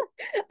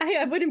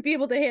I wouldn't be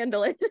able to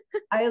handle it.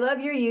 I love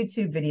your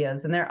YouTube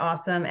videos, and they're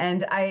awesome.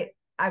 And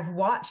I've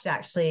watched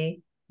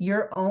actually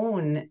your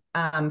own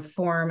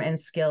form and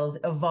skills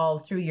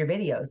evolve through your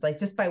videos, like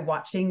just by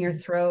watching your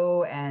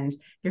throw and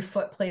your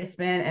foot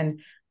placement. And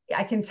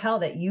I can tell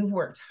that you've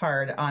worked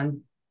hard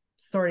on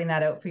sorting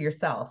that out for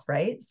yourself,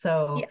 right?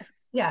 So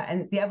Yes. yeah,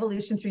 and the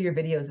evolution through your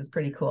videos is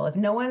pretty cool. If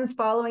no one's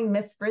following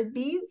Miss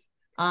Frisbees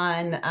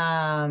on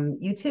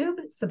YouTube,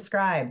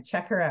 subscribe,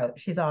 check her out.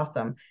 She's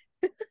awesome.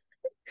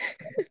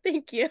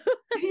 Thank you.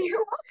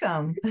 You're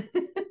welcome.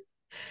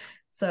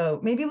 So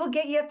maybe we'll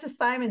get you up to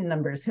Simon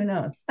numbers. Who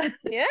knows?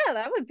 Yeah,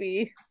 that would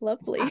be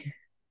lovely.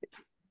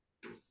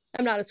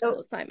 I'm not as cool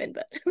as Simon,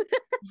 but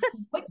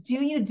what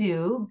do you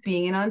do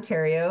being in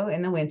Ontario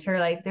in the winter?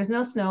 Like there's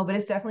no snow, but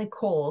it's definitely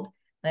cold.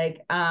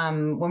 Like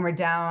when we were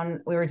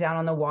down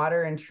on the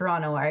water in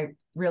Toronto, I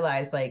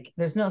realized like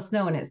there's no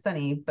snow and it's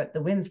sunny, but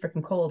the wind's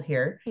freaking cold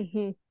here.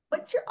 mm-hmm.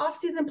 What's your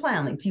off-season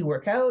plan? Like, do you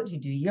work out? Do you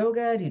do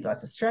yoga? Do you do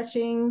lots of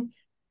stretching?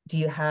 Do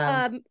you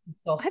have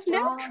I've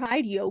never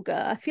tried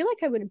yoga. I feel like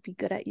I wouldn't be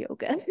good at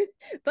yoga.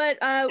 But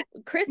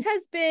Chris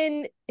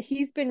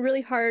he's been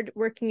really hard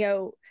working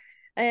out,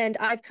 and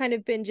I've kind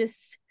of been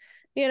just,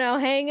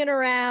 hanging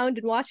around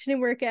and watching him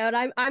work out.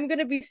 I'm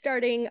gonna be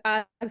starting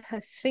I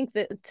think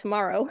that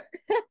tomorrow.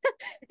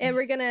 And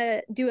we're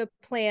gonna do a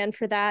plan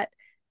for that.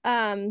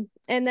 And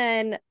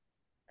then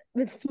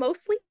it's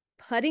mostly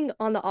putting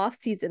on the off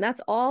season.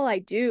 That's all I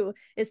do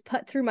is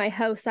putt through my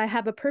house. I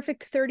have a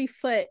perfect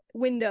 30-foot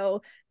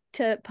window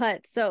to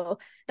putt. So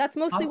that's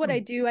mostly what I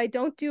do. I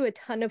don't do a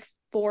ton of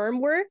form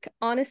work.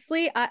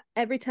 Honestly,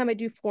 every time I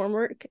do form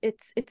work,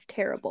 it's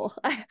terrible.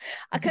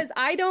 Because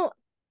I don't,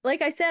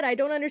 like I said, I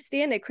don't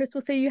understand it. Chris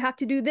will say you have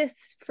to do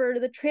this for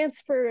the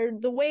transfer,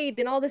 the weight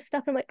and all this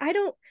stuff. I'm like,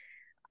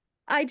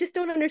 I just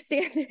don't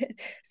understand it.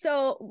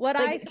 So what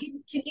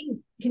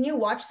can you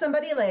watch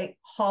somebody like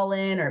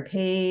Holland or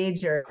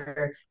Paige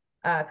or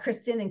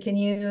Kristen, and can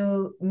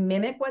you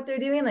mimic what they're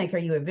doing? Like, are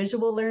you a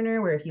visual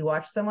learner where if you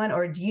watch someone,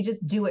 or do you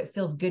just do what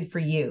feels good for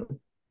you?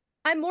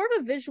 I'm more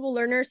of a visual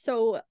learner,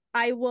 so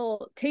I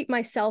will tape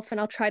myself and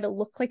I'll try to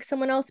look like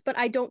someone else, but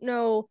I don't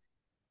know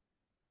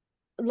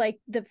like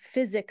the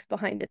physics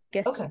behind it, I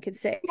guess Okay. you could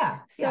say. Yeah.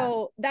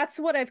 So that's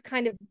what I've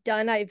kind of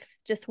done. I've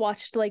just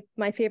watched like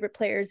my favorite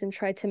players and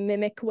tried to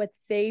mimic what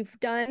they've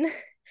done.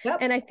 Yep.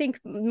 And I think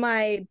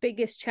my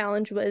biggest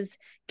challenge was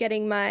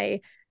getting my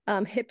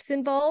hips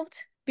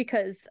involved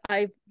because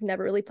I've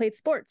never really played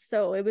sports.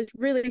 So it was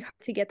really hard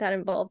to get that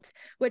involved,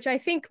 which I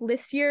think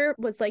this year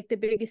was like the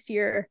biggest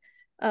year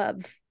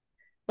of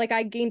like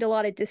I gained a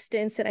lot of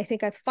distance and I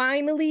think I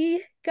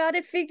finally got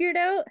it figured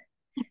out.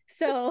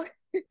 So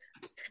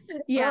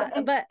yeah,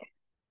 Well, but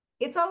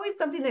it's always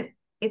something that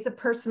it's a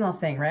personal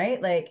thing,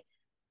 right? Like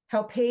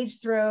how Paige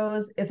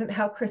throws isn't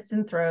how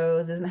Kristen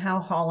throws, isn't how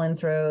Holland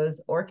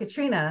throws or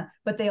Katrina,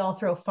 but they all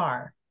throw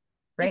far,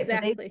 right? So they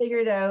exactly.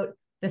 figured out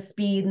the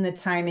speed and the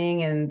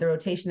timing and the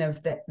rotation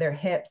of their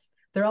hips.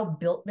 They're all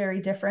built very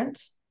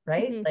different,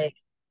 right? Mhm. Like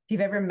if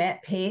you've ever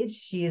met Paige,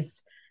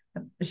 she's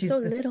So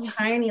this little.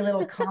 tiny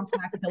little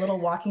compact with a little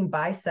walking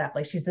bicep.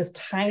 Like she's this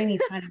tiny,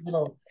 tiny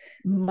little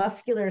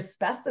muscular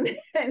specimen.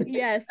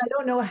 Yes. I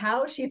don't know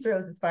how she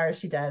throws as far as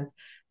she does.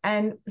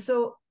 And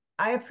so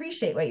I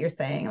appreciate what you're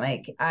saying.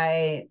 Like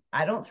I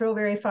don't throw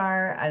very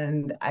far,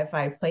 and if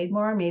I played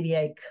more, maybe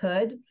I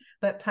could.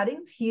 But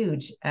putting's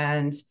huge,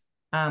 and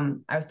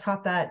I was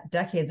taught that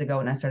decades ago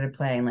when I started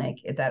playing. Like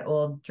that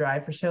old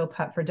drive for show,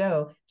 putt for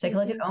dough. Take a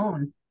look at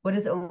Owen. What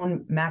does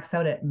Owen max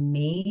out at?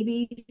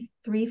 Maybe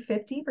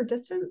 350 for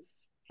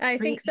distance. I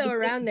think so,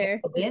 around there.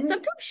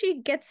 Sometimes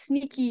she gets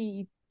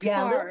sneaky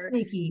yeah, a little far.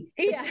 sneaky.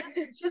 Yeah.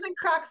 She doesn't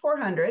crack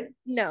 400.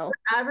 No.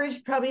 Her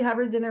average probably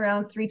hovers in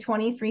around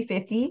 320,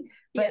 350.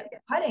 But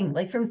putting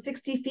like from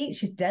 60 feet,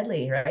 she's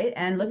deadly, right?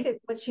 And look at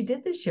what she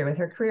did this year with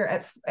her career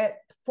at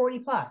 40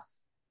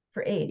 plus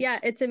for age. Yeah,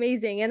 it's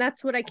amazing. And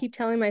that's what I keep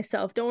telling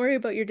myself. Don't worry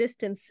about your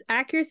distance.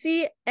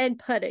 Accuracy and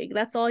putting.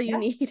 That's all you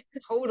need.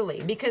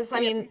 Totally. Because I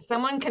mean,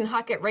 someone can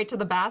huck it right to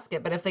the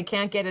basket, but if they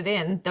can't get it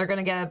in, they're going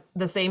to get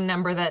the same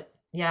number that,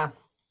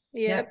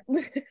 Yep.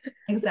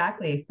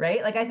 Exactly.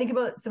 Right. Like I think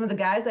about some of the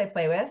guys I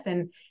play with,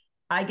 and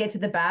I get to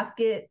the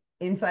basket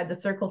inside the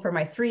circle for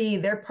my three.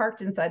 They're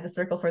parked inside the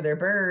circle for their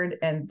bird,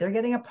 and they're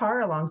getting a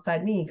par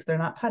alongside me because they're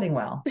not putting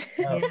well.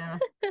 So, yeah.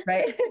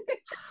 Right.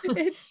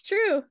 It's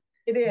true.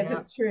 It is. Yeah.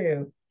 It's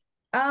true.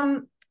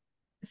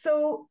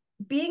 So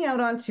being out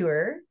on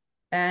tour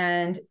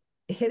and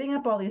hitting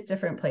up all these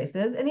different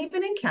places, and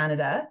even in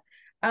Canada,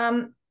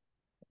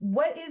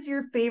 what is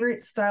your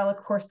favorite style of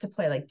course to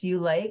play? Like, do you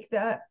like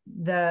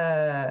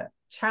the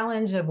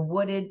challenge of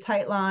wooded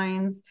tight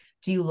lines?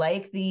 Do you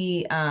like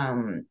the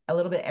a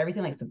little bit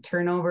everything, like some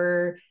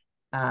turnover?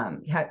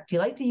 Do you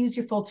like to use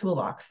your full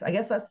toolbox? I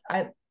guess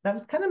that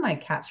was kind of my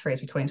catchphrase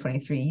for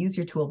 2023. Use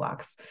your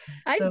toolbox.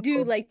 I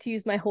do like to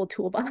use my whole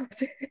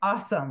toolbox.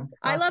 Awesome.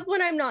 I love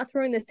when I'm not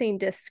throwing the same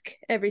disc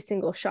every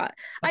single shot.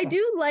 Okay. I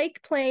do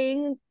like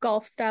playing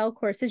golf style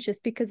courses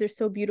just because they're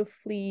so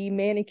beautifully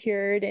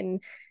manicured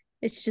and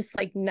it's just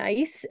like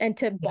nice, and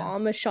to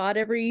bomb a shot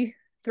every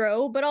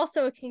throw, but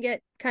also it can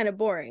get kind of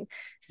boring.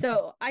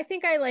 So I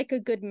think I like a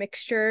good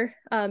mixture.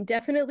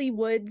 Definitely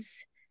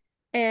woods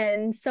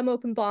and some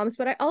open bombs,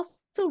 but I also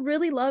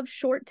really love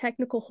short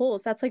technical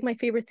holes. That's like my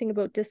favorite thing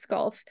about disc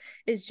golf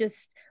is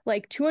just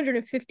like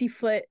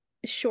 250-foot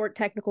short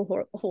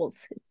technical holes.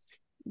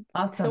 It's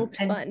awesome.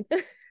 So fun.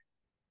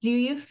 Do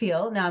you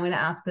feel, now I'm going to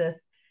ask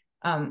this,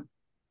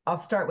 I'll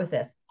start with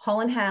this.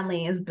 Holland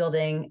Hanley is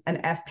building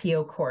an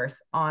FPO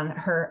course on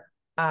her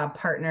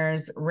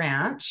partner's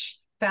ranch,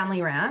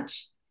 family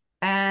ranch,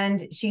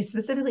 and she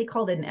specifically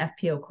called it an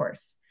FPO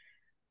course.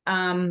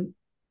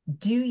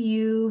 Do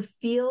you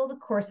feel the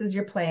courses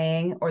you're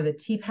playing or the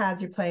tee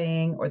pads you're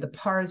playing or the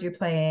pars you're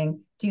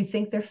playing, do you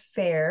think they're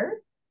fair,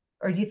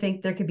 or do you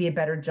think there could be a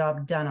better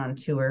job done on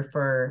tour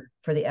for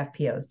the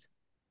FPOs?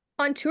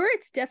 On tour,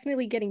 it's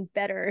definitely getting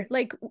better.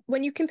 Like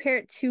when you compare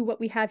it to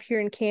what we have here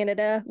in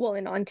Canada, well,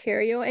 in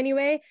Ontario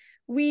anyway,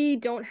 we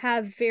don't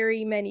have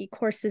very many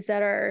courses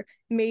that are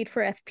made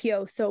for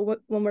FPO. So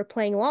when we're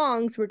playing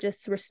longs, we're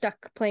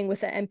stuck playing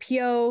with an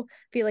MPO.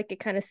 Feel like it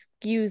kind of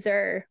skews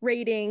our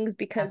ratings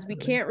because we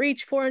can't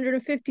reach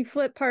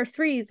 450-foot par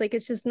threes. Like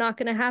it's just not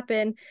going to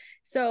happen.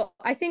 So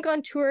I think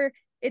on tour,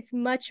 it's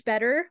much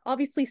better.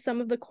 Obviously, some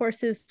of the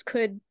courses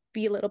could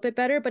be a little bit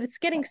better, but it's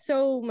getting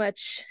so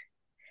much.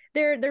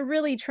 They're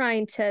really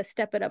trying to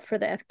step it up for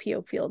the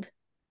FPO field.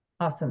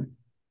 Awesome.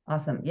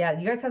 Yeah,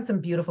 you guys have some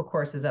beautiful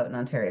courses out in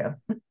Ontario.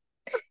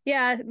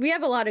 Yeah, we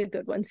have a lot of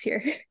good ones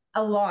here.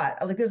 A lot.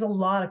 Like there's a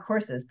lot of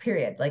courses,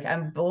 period. Like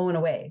I'm blown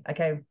away. Like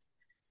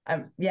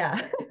I'm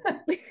yeah.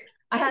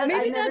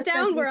 Maybe not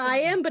down where I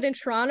am, but in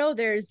Toronto,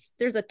 there's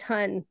a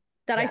ton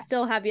that I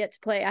still have yet to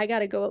play. I got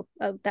to go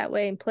out that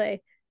way and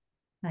play.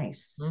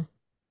 Nice.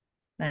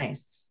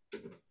 Nice.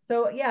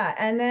 So yeah,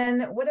 and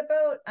then what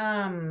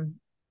about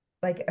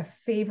like a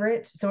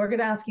favorite? So we're going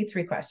to ask you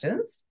 3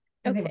 questions.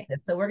 Okay.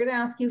 So we're going to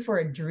ask you for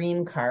a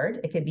dream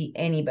card. It could be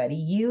anybody,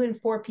 you and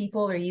 4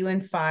 people, or you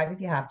and 5 if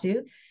you have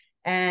to.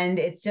 And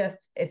it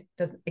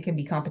can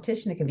be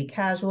competition. It can be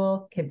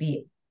casual. It could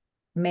be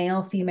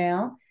male,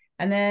 female,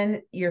 and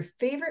then your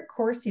favorite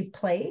course you've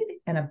played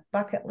and a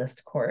bucket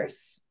list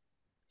course.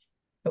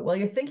 But while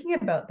you're thinking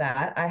about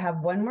that, I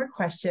have one more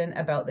question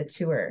about the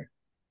tour.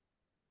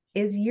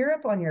 Is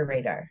Europe on your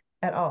radar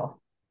at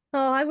all?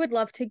 Oh, I would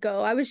love to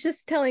go. I was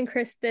just telling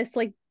Chris this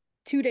like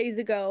 2 days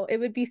ago. It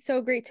would be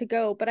so great to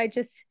go, but I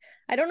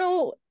don't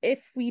know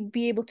if we'd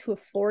be able to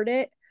afford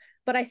it,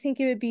 but I think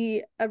it would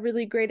be a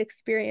really great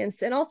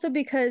experience. And also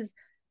because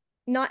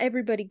not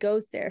everybody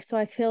goes there. So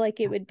I feel like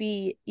it would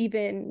be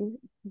even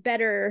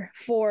better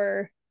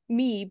for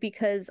me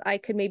because I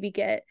could maybe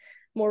get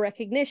more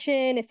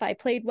recognition if I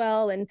played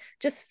well. And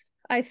just,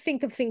 I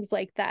think of things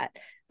like that.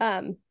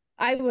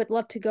 I would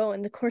love to go,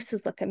 and the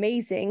courses look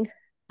amazing.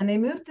 And they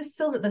moved the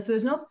silver. So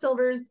there's no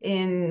silvers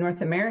in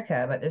North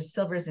America, but there's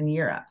silvers in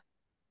Europe,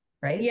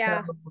 right?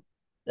 Yeah. So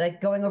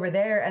like going over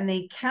there, and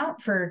they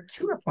count for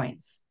tour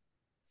points.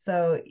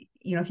 So,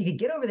 if you could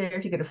get over there,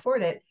 if you could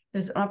afford it,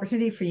 there's an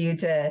opportunity for you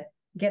to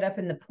get up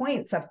in the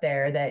points up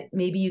there that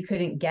maybe you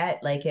couldn't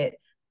get like at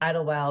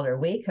Idlewild or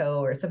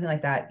Waco or something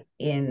like that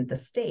in the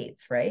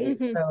States, right?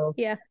 Mm-hmm. So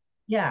Yeah.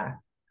 yeah,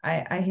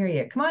 I hear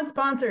you. Come on,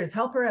 sponsors,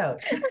 help her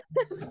out.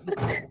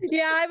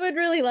 Yeah, I would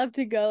really love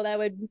to go. That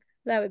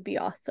would be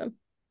awesome.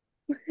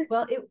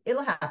 Well,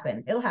 it'll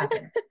happen. It'll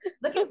happen.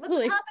 Look what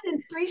Hopefully. happened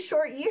in 3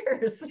 short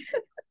years.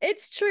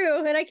 It's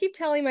true. And I keep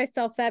telling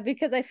myself that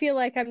because I feel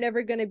like I'm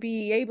never going to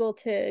be able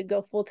to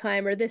go full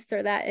time or this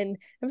or that. And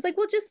I was like,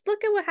 well, just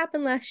look at what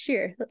happened last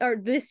year or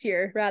this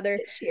year rather.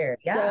 This year,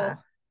 So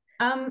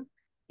yeah.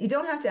 You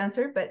don't have to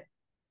answer, but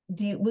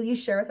will you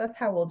share with us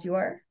how old you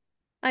are?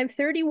 I'm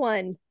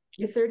 31.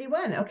 You're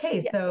 31.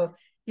 Okay, Yes. so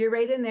you're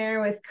right in there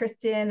with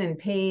Kristen and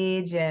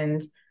Paige,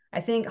 and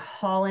I think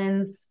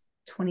Holland's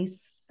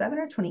 27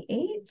 or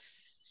 28.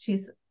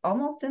 She's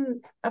almost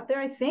in up there,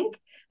 I think.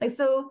 Like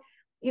so,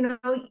 you're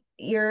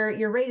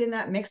right in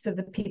that mix of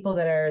the people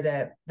that are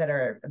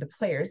the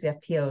players, the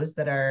FPOs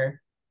that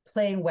are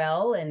playing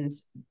well and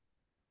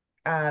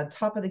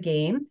top of the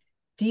game.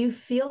 Do you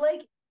feel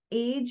like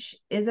age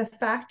is a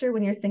factor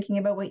when you're thinking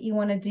about what you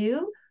want to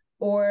do?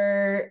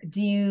 Or do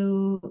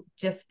you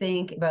just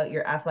think about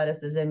your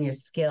athleticism, your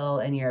skill,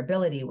 and your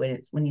ability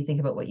when you think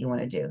about what you want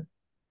to do?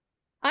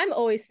 I'm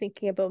always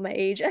thinking about my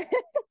age.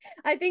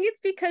 I think it's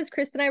because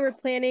Chris and I were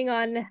planning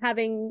on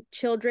having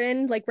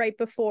children like right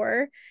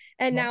before.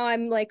 And Yeah. now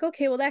I'm like,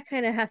 okay, well, that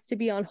kind of has to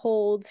be on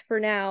hold for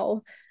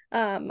now.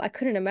 I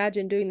couldn't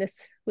imagine doing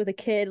this with a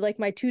kid. Like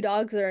my 2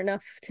 dogs are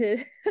enough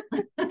to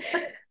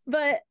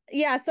but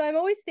yeah, so I'm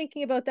always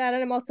thinking about that.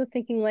 And I'm also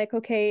thinking like,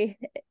 okay,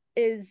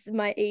 is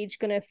my age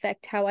going to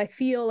affect how I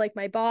feel, like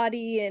my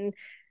body? And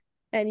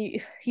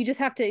you just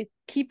have to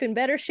keep in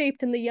better shape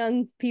than the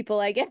young people,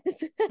 I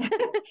guess.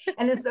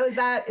 And is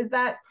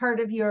that part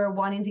of your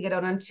wanting to get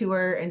out on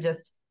tour and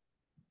just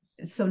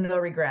so no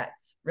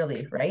regrets,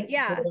 really, right? So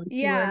Yeah, on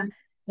yeah. tour.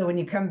 So when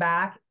you come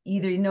back,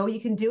 either you know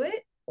you can do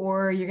it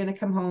or you're going to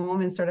come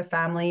home and sort of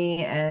family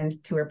and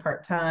tour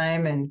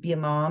part-time and be a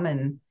mom.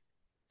 And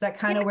is that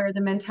kind of where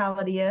the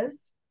mentality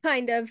is?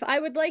 Kind of. I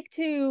would like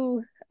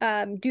to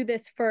do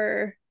this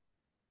for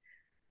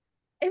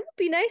it would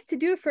be nice to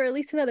do it for at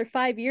least another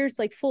 5 years,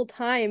 like full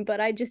time, but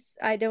I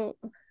don't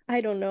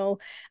know.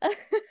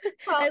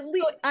 Well, At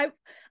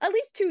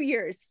least 2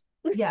 years.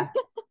 Yeah.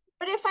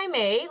 but if I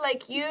may,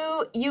 like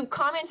you've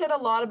commented a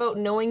lot about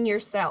knowing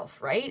yourself,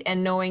 right?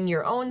 And knowing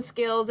your own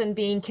skills and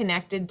being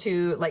connected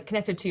to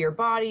your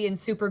body and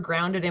super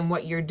grounded in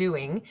what you're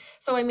doing.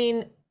 So I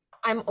mean,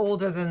 I'm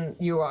older than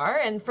you are,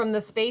 and from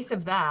the space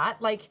of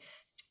that, like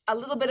a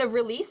little bit of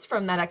release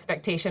from that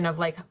expectation of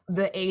like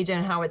the age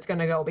and how it's going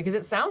to go, because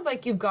it sounds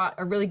like you've got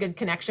a really good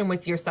connection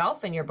with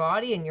yourself and your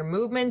body and your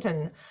movement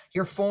and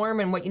your form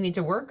and what you need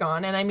to work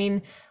on. And I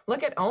mean,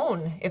 look at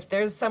Own. If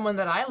there's someone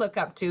that I look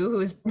up to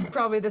who's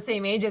probably the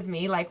same age as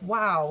me, like,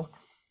 wow,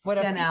 what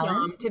a Jen Allen.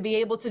 phenom to be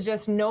able to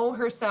just know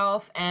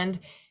herself and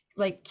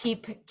like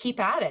keep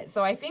at it.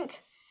 So I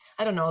think,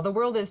 I don't know, the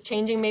world is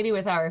changing maybe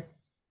with our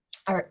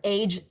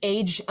age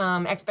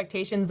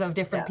expectations of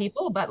different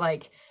people, but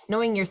like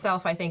knowing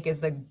yourself, I think, is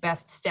the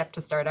best step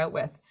to start out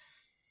with.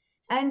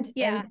 And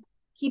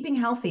keeping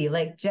healthy,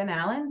 like Jen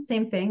Allen,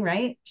 same thing,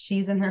 right?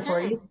 She's in her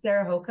 40s.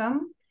 Sarah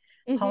Hokum,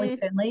 Holly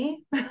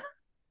Finley.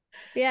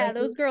 Yeah, Like,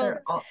 those girls.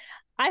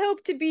 I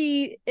hope to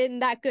be in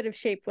that good of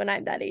shape when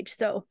I'm that age.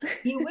 So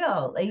you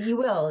will, like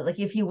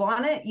if you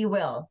want it, you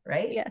will,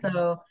 right? Yes.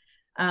 So,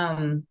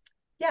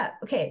 yeah,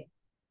 okay.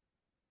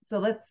 So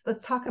let's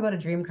talk about a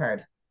dream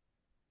card.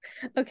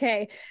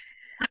 Okay.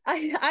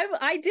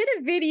 I did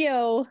a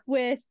video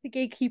with the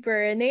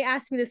Gatekeeper and they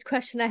asked me this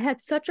question. I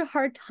had such a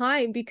hard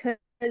time because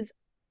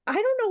I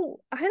don't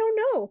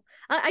know.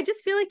 I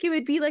just feel like it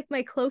would be like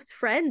my close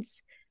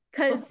friends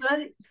because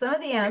some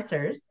of the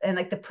answers and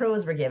like the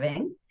pros we're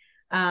giving,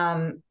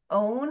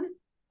 Own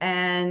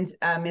and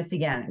Missy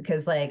Gannon,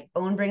 because like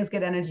Own brings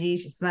good energy,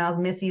 she smiles.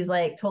 Missy's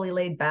like totally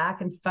laid back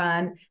and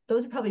fun.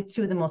 Those are probably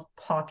two of the most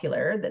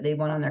popular that they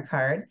want on their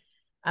card.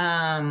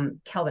 Calvin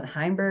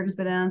Heimberg's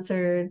been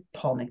answered,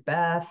 Paul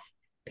Macbeth,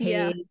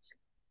 Paige,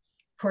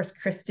 of course,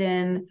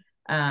 Kristen.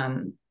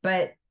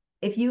 But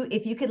if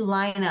you could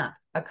line up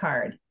a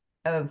card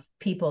of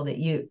people that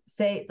you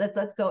say,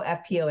 let's go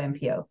FPO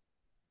MPO,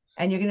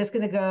 and you're just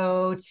going to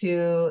go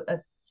to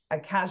a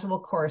casual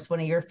course, one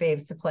of your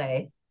faves to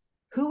play,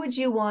 who would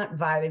you want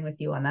vibing with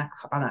you on that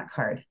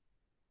card?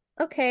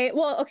 Okay.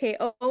 Well, okay.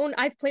 Own,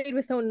 I've played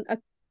with Own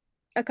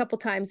a couple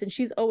times, and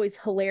she's always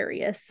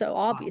hilarious. So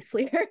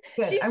obviously, her,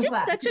 Good. she's I'm just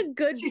glad. such a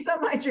good. She's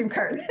not my dream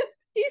card.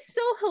 She's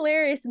so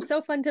hilarious and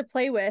so fun to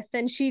play with,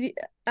 and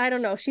I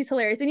don't know, she's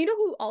hilarious. And you know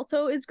who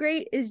also is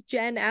great is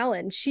Jen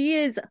Allen. She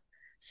is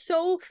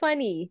so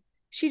funny.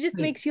 She just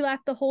makes you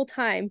laugh the whole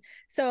time.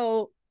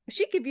 So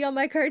she could be on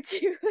my card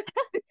too.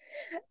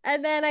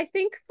 And then I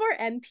think for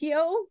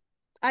MPO,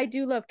 I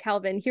do love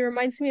Calvin. He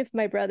reminds me of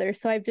my brother,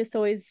 so I've just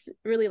always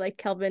really liked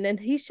Calvin, and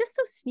he's just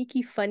so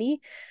sneaky funny.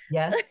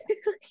 Yes.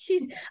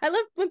 I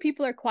love when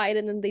people are quiet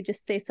and then they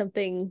just say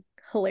something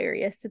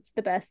hilarious. It's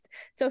the best.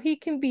 So he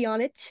can be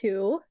on it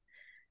too.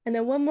 And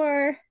then one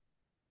more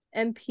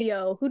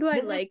MPO. Who do I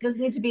like? Doesn't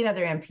need to be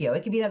another MPO.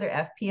 It could be another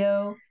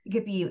FPO. It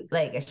could be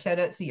like a shout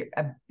out to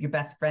your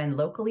best friend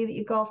locally that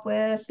you golf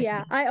with.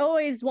 Yeah, I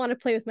always want to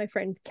play with my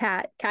friend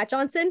Kat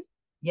Johnson.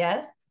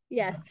 Yes.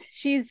 Yes,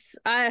 she's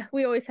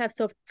we always have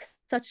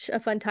such a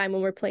fun time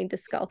when we're playing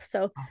disc golf.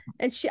 So awesome.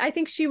 And I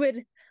think she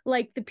would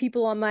like the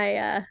people on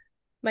my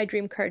my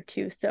dream card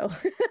too. So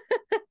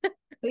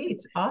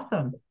sweet.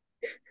 Awesome.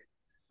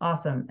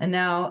 And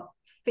now,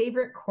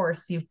 favorite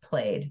course you've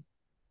played.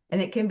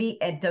 And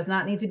it does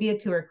not need to be a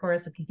tour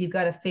course if you've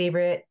got a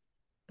favorite,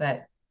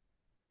 but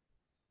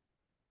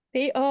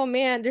oh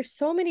man, there's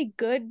so many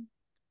good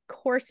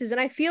courses,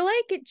 and I feel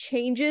like it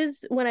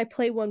changes when I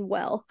play one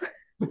well.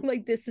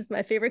 Like, this is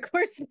my favorite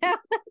course now.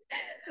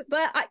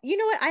 But you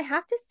know what? I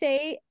have to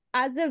say,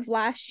 as of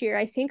last year,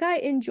 I think I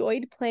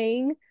enjoyed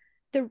playing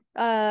the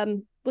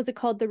was it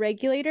called the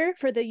Regulator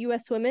for the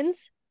US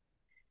Women's?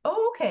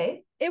 Oh,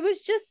 okay. It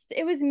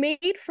was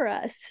made for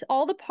us.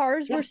 All the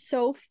pars were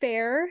so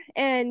fair,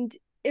 and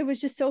it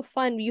was just so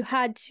fun. You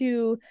had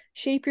to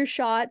shape your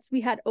shots. We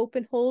had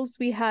open holes,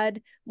 we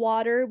had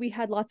water, we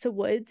had lots of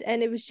woods,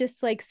 and it was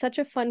just like such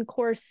a fun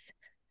course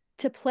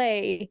to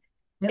play.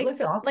 It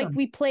looked awesome. Like,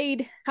 we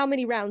played how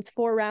many rounds?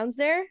 4 rounds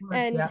there,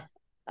 and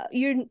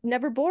you're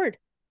never bored.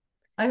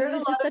 I heard a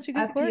lot of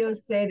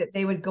FPOs say that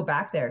they would go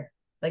back there.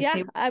 Like,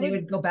 they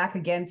would go back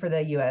again for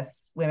the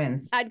US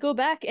Women's. I'd go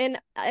back,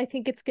 and I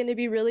think it's going to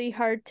be really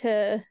hard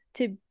to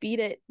beat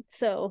it.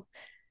 So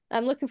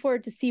I'm looking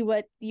forward to see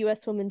what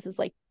US Women's is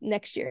like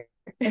next year.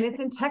 And it's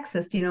in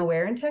Texas. Do you know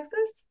where in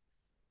Texas?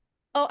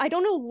 Oh, I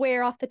don't know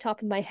where off the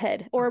top of my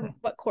head, or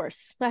what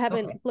course. I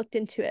haven't looked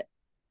into it.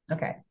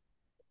 Okay.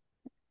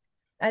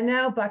 And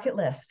now, bucket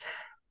list.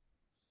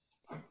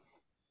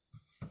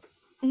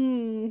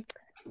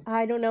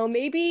 I don't know.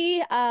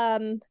 Maybe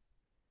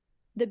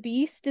the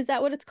Beast, is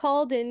that what it's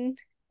called in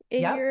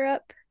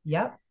Europe?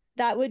 Yep.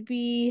 That would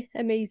be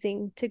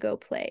amazing to go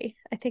play.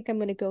 I think I'm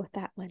going to go with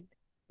that one.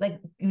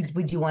 Like,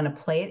 would you want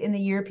to play it in the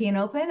European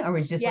Open, or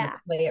would you just want to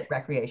play it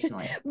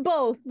recreationally?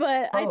 Both,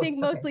 but I think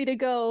mostly to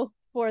go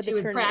for the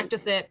tournament.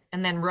 Practice it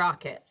and then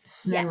rock it.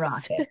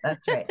 Rock it.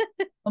 That's right.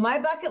 Well, my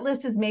bucket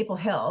list is Maple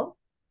Hill,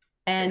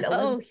 and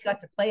Elizabeth got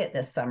to play it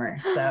this summer.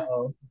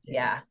 So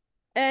yeah.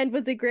 And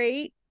was it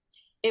great?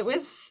 It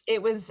was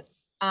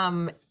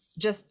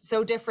just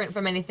so different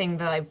from anything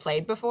that I've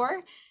played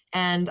before.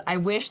 And I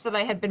wish that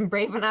I had been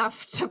brave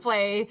enough to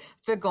play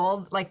the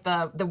gold, like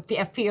the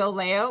FPO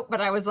layout,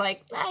 but I was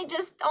like, I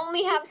just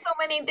only have so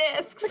many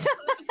discs. So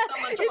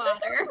much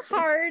water.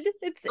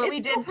 It's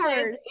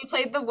hard. We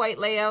played the white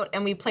layout,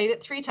 and we played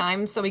it 3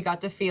 times, so we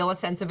got to feel a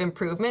sense of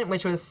improvement,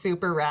 which was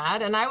super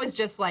rad. And I was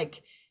just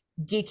like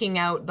geeking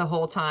out the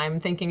whole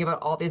time, thinking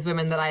about all these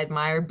women that I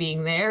admire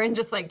being there, and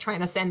just like trying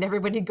to send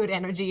everybody good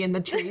energy in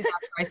the trees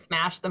after I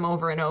smashed them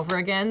over and over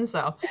again.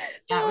 So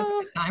that was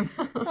a good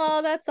time.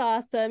 Oh, that's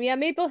awesome. Yeah,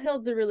 Maple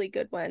Hill's a really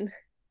good one.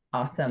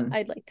 Awesome.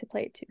 I'd like to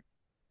play it too.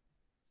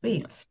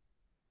 Sweet.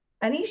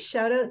 Any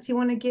shout outs you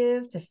want to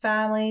give to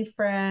family,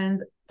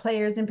 friends,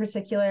 players in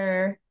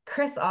particular?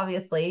 Chris,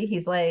 obviously,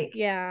 he's like,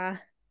 yeah,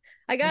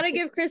 I gotta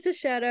give Chris a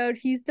shout out.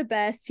 He's the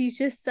best. He's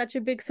just such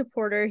a big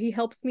supporter. He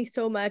helps me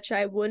so much.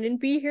 I wouldn't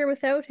be here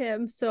without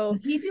him. So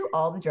does he do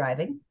all the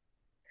driving?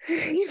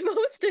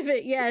 Most of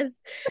it, yes.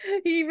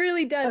 He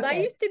really does. I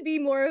used to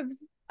be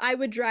I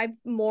would drive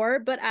more,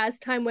 but as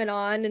time went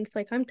on, and it's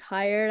like, I'm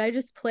tired, I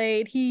just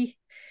played. He's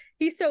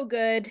so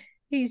good.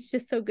 He's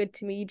just so good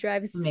to me. He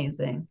drives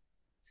amazing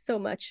so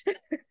much.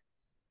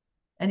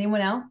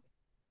 Anyone else?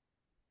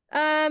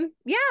 Yeah,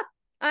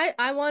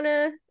 I want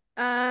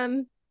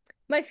to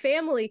my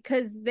family,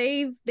 because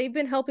they've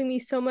been helping me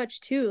so much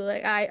too.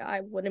 Like,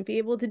 I wouldn't be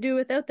able to do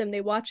without them.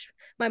 They watch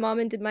my mom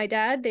and my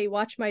dad. They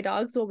watch my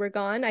dogs while we're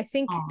gone. I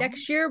think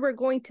next year we're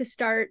going to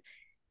start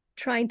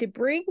trying to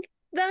bring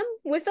them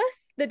with us,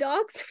 the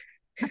dogs.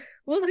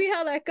 We'll see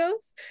how that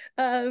goes.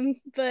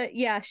 But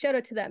yeah, shout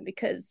out to them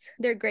because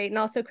they're great. And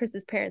also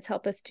Chris's parents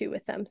help us too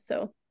with them.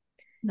 So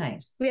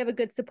nice. We have a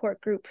good support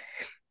group.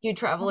 Do you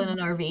travel in an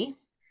RV?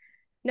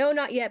 No,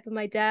 not yet, but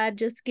my dad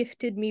just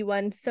gifted me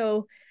one.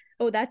 So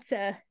that's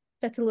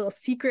that's a little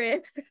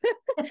secret.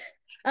 This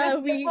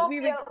won't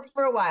be out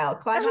for a while.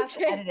 Clive has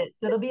to edit it,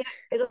 so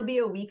it'll be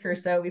a week or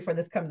so before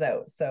this comes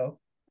out. So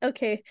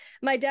okay,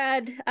 my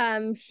dad,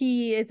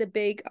 he is a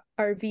big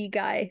RV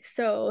guy,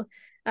 so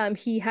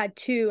he had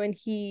two, and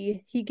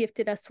he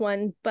gifted us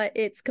one, but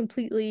it's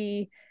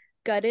completely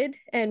gutted,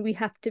 and we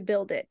have to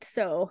build it.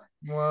 So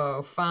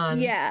whoa,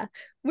 fun. yeah,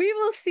 we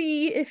will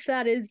see if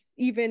that is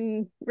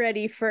even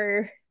ready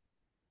for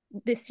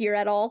this year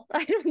at all.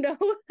 I don't know.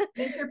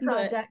 Winter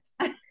project.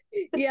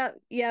 Yeah,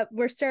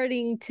 we're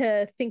starting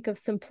to think of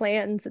some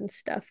plans and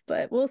stuff,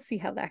 but we'll see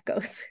how that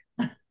goes.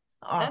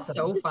 Awesome. That's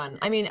so fun.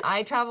 I mean,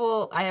 I have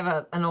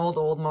an old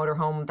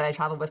motorhome that I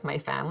travel with my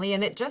family,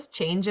 and it just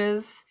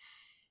changes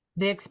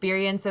the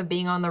experience of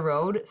being on the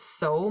road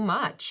so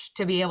much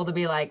to be able to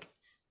be like,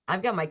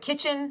 I've got my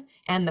kitchen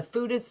and the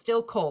food is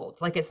still cold.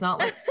 Like, it's not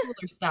like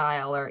cooler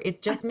style, or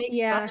it just makes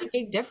such a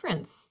big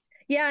difference.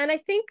 Yeah, and I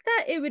think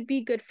that it would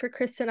be good for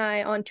Chris and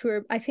I on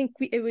tour. I think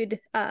we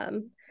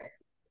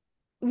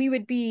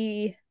would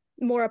be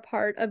more a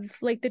part of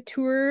like the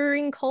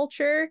touring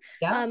culture,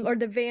 or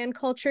the van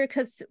culture,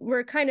 because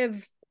we're kind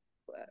of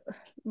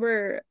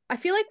I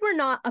feel like we're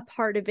not a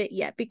part of it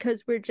yet,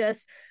 because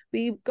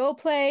we go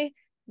play,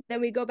 then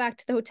we go back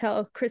to the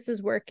hotel. Chris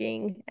is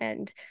working,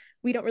 and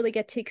we don't really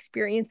get to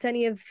experience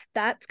any of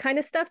that kind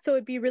of stuff. So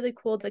it'd be really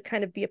cool to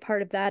kind of be a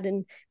part of that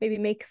and maybe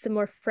make some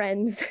more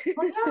friends.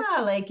 Well,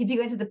 yeah, like if you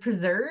go into the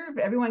preserve,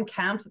 everyone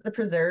camps at the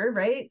preserve,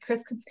 right?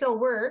 Chris could still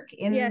work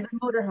in the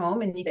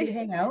motorhome, and you could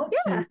hang out.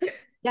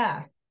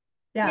 Yeah.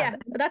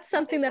 That's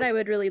something that I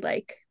would really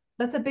like.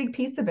 That's a big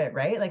piece of it,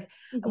 right? Like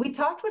we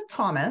talked with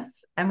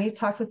Thomas and we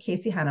talked with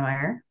Casey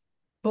Hannemeyer,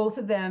 both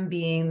of them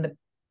being the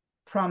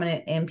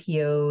prominent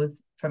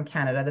MPOs from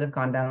Canada that have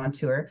gone down on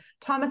tour.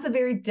 Thomas, a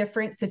very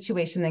different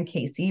situation than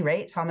Casey,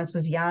 right? Thomas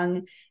was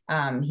young.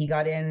 He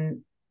got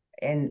in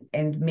and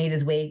made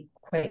his way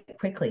quite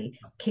quickly.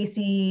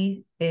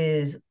 Casey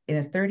is in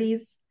his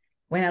 30s,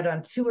 went out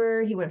on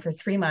tour. He went for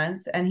 3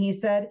 months, and he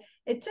said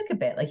it took a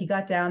bit. Like, you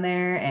got down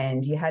there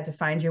and you had to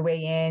find your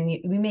way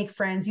in. We make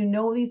friends. You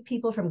know these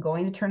people from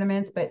going to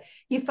tournaments, but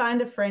you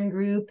find a friend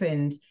group,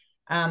 and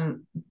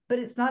but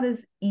it's not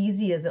as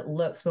easy as it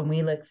looks when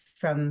we look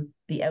from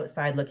the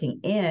outside looking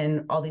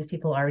in. All these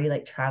people already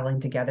like traveling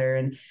together,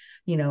 and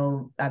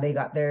they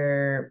got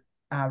their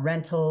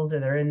rentals, or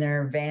they're in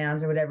their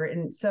vans or whatever.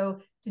 And so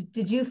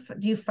do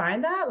you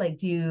find that, like,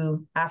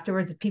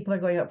 afterwards, if people are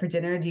going out for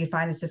dinner, do you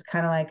find it's just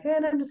kind of like,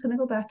 and I'm just going to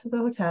go back to the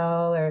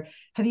hotel? Or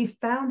have you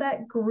found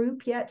that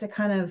group yet to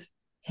kind of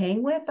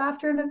hang with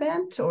after an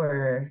event?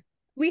 Or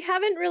we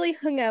haven't really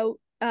hung out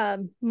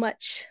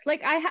much.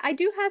 Like, I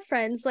do have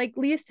friends, like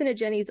Leah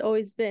Sinajeni's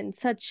always been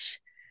such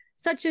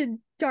a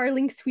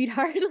darling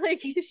sweetheart. Like,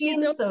 she's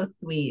so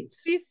sweet.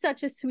 She's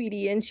such a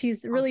sweetie, and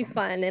she's really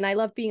fun, and I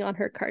love being on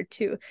her card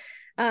too.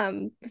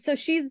 So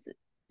she's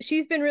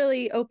been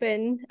really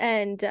open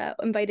and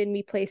invited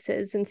me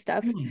places and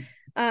stuff.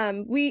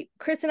 Nice.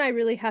 Chris and I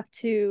really have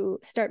to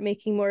start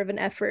making more of an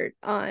effort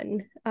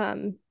on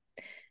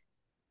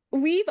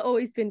we've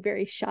always been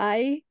very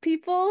shy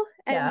people,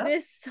 and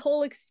this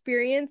whole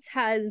experience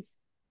has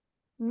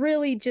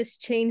really just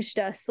changed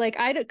us. Like,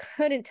 I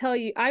couldn't tell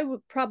you,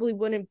 probably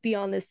wouldn't be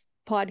on this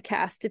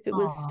podcast if it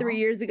was 3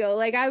 years ago.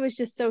 Like, I was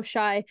just so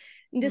shy.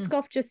 Disc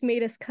golf just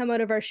made us come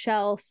out of our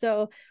shell.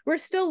 So we're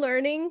still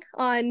learning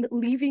on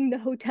leaving the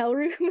hotel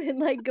room and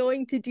like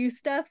going to do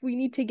stuff. We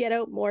need to get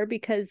out more,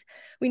 because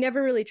we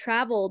never really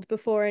traveled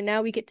before, and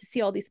now we get to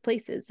see all these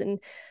places, and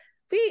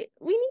we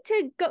need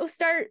to go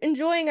start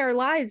enjoying our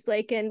lives.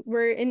 Like, and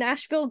we're in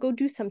Nashville, go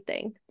do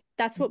something.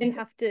 That's what we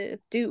have to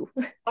do.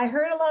 I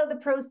heard a lot of the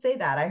pros say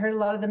that. I heard a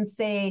lot of them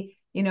say,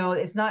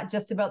 it's not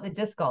just about the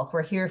disc golf.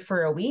 We're here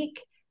for a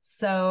week,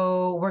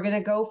 so we're going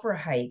to go for a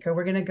hike, or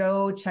we're going to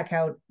go check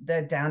out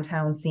the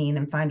downtown scene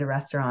and find a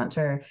restaurant,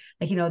 or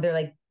they're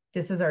like,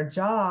 this is our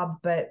job,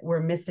 but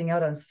we're missing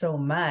out on so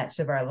much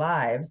of our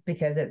lives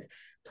because it's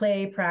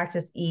play,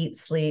 practice, eat,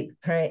 sleep,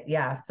 pray.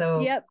 Yeah.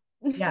 So yep.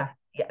 Yeah.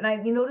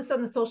 And you noticed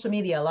on the social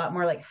media a lot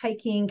more like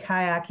hiking,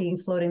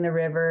 kayaking, floating the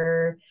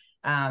river,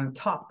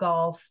 top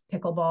golf,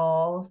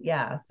 pickleball.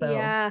 Yeah. So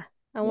yeah,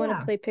 I want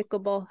to play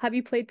pickleball. Have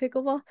you played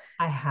pickleball?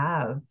 I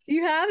have.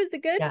 You have? Is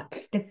it good? Yeah,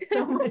 it's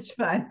so much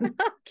fun.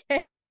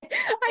 Okay,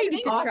 I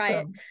need to try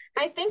it.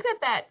 I think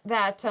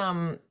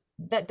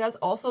that does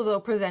also,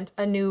 though, present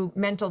a new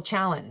mental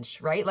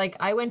challenge, right? Like,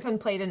 I went and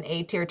played an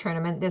A-tier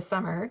tournament this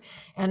summer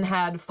and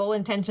had full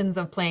intentions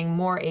of playing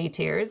more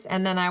A-tiers,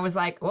 and then I was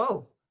like,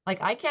 whoa. Like,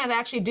 I can't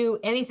actually do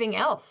anything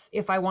else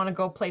if I want to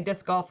go play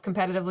disc golf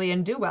competitively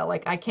and do well.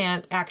 Like, I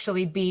can't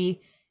actually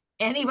be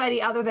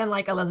anybody other than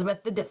like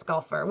Elizabeth, the disc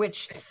golfer,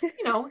 which,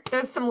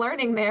 there's some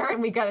learning there,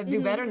 and we got to do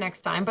better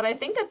next time. But I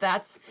think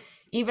that's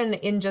even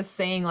in just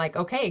saying like,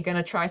 okay, going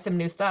to try some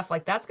new stuff.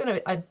 Like, that's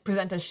going to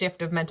present a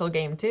shift of mental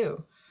game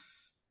too.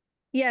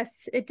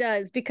 Yes, it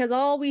does, because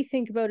all we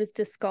think about is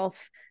disc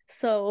golf.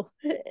 So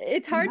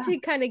it's hard to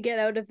kind of get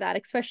out of that,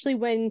 especially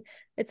when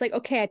it's like,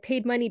 okay, I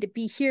paid money to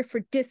be here for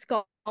disc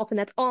golf, and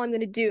that's all I'm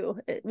going to do.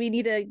 We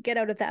need to get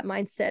out of that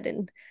mindset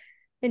and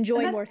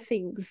enjoy more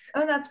things.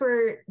 And that's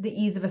where the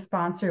ease of a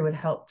sponsor would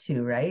help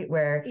too, right?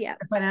 Where Yeah.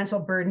 the financial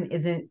burden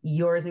isn't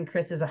yours and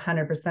Chris's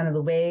 100% of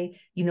the way.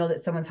 You know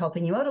that someone's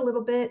helping you out a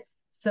little bit.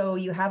 So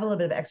you have a little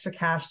bit of extra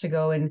cash to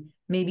go and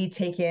maybe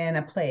take in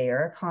a play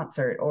or a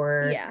concert,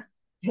 or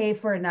pay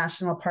for a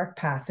national park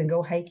pass and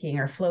go hiking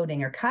or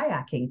floating or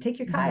kayaking. Take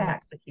your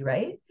kayaks with you,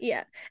 right?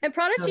 Yeah. And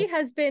Prodigy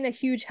has been a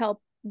huge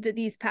help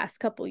these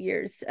past couple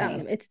years.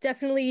 Nice. It's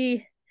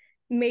definitely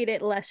made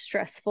it less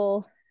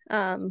stressful.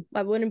 I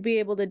wouldn't be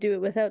able to do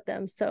it without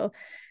them. So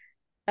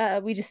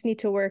we just need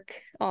to work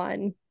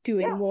on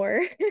doing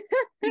more.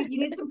 You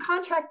need some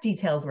contract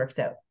details worked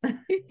out.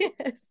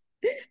 Yes.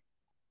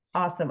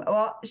 Awesome.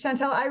 Well,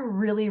 Chantel, I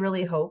really,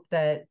 really hope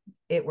that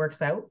it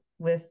works out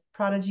with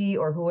Prodigy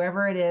or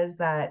whoever it is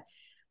that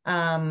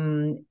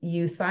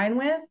you sign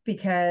with,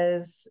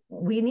 because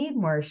we need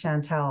more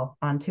Chantel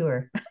on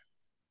tour.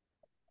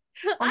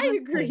 I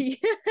agree.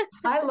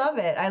 I love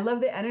it. I love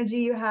the energy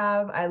you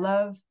have. I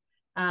love,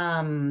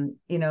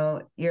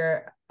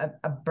 you're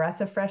a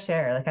breath of fresh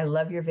air. Like, I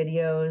love your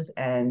videos,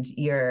 and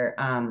you're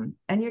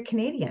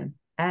Canadian,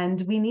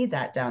 and we need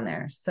that down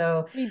there.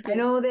 So I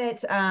know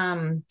that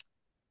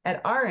at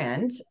our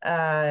end,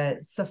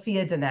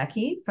 Sophia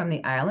Danecki from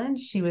the island,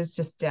 she was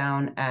just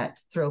down at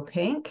Throw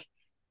Pink,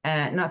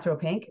 and not Throw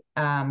Pink.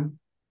 Throw Pink.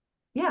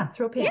 Yeah,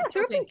 Throw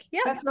Pink.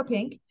 Yeah. At Throw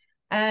Pink.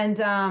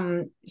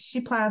 And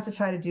she plans to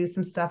try to do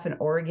some stuff in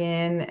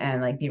Oregon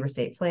and like Beaver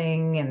State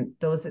Fling and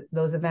those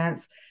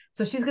events.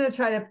 So she's going to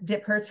try to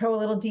dip her toe a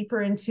little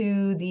deeper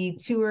into the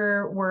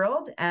tour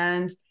world.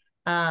 And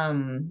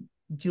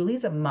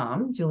Julie's a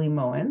mom, Julie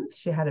Mowens.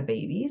 She had a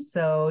baby.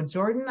 So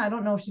Jordan, I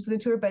don't know if she's going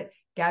to tour, but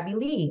Gabby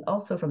Lee,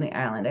 also from the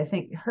island, I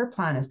think her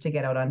plan is to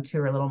get out on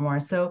tour a little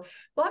more. So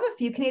we'll have a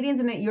few Canadians,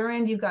 and at your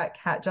end, you've got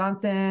Kat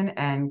Johnson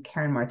and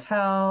Karen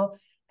Martell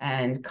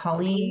and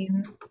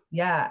Colleen.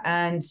 Yeah.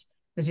 And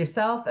there's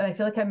yourself. And I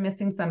feel like I'm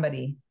missing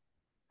somebody.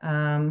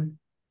 Sandy.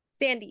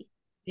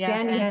 Yeah,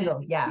 Sandy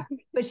Handel. Yeah.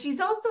 But she's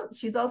also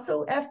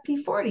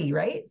FP40,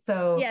 right?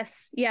 So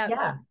yes. Yeah.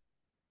 Yeah.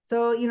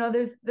 So,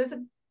 there's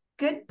a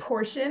good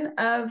portion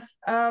of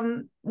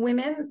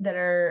women that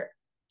are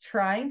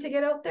trying to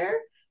get out there.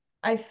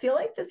 I feel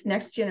like this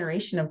next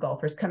generation of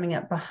golfers coming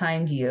up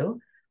behind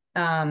you,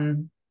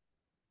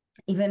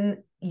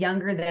 even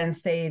younger than,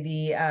 say,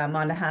 the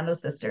Mondahano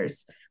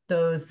sisters,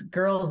 those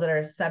girls that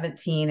are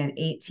 17 and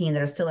 18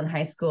 that are still in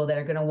high school that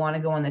are going to want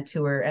to go on the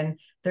tour, and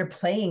they're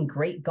playing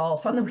great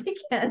golf on the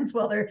weekends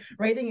while they're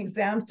writing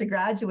exams to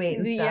graduate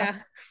and stuff. Yeah.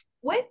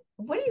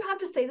 What do you have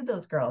to say to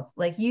those girls?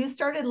 Like, you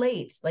started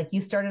late, like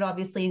you started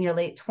obviously in your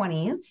late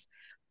 20s,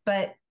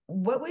 but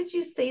what would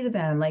you say to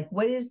them? Like,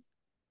 is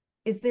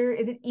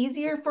it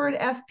easier for an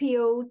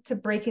FPO to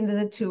break into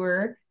the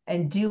tour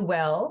and do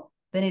well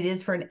than it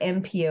is for an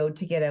MPO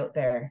to get out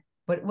there?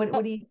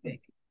 What do you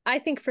think? I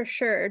think for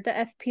sure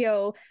the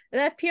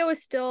FPO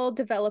is still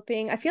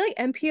developing. I feel like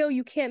MPO,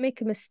 you can't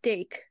make a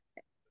mistake.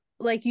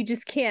 Like, you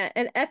just can't.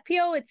 And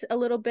FPO, it's a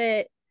little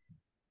bit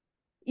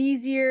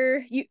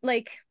easier. You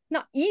like,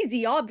 not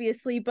easy,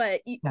 obviously,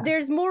 but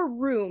there's more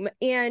room,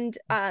 and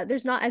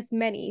there's not as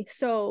many.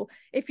 So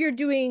if you're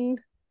doing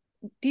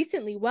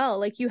decently well,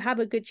 like, you have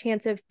a good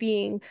chance of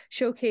being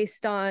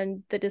showcased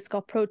on the Disc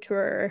Golf Pro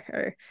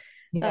Tour.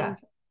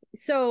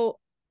 So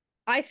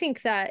I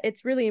think that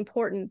it's really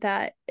important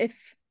that if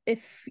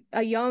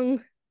a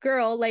young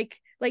girl like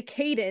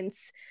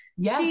Cadence,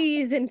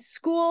 she's in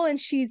school and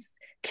she's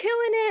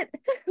killing it,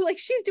 like,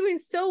 she's doing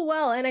so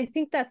well, and I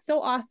think that's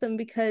so awesome,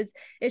 because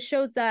it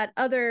shows that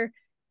other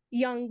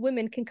young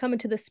women can come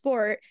into the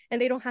sport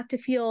and they don't have to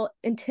feel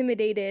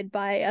intimidated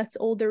by us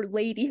older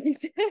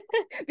ladies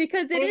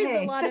because it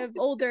is a lot of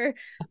older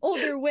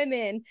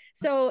women.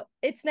 So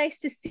it's nice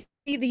to see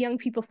the young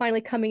people finally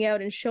coming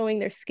out and showing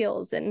their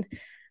skills. And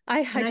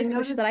I just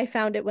wish that I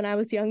found it when I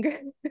was younger.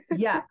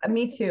 Yeah,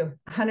 me too.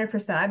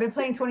 100%. I've been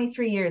playing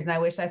 23 years and I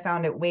wish I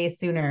found it way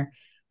sooner.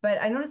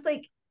 But I noticed,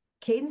 like,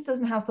 Cadence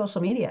doesn't have social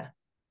media.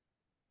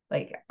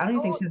 Like, I don't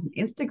even think she has an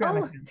Instagram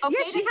account.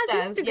 Yeah, she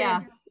has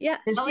Instagram. Yeah.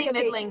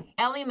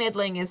 Ellie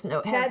Midling is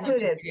no. That's who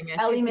it is.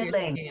 Ellie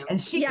Midling,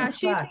 and she's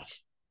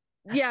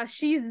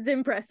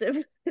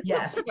impressive.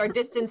 Yes, she's our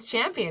distance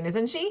champion,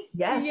 isn't she?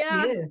 Yes, she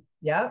is.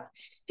 Yep,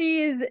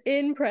 she is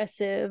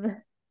impressive.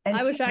 And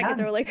I wish I could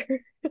throw like her.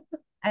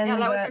 And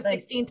that was her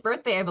 16th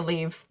birthday, I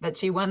believe, that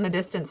she won the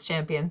distance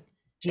champion.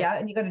 Yeah,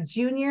 and you got a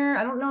junior.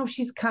 I don't know if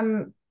she's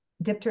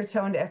dipped her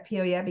toe into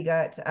FPO yet. We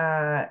got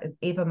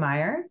Ava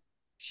Meyer.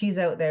 She's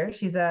out there.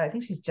 I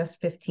think she's just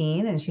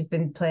 15, and she's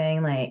been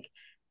playing like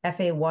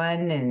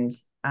FA1,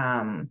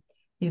 and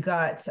you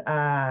got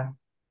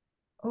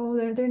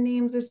their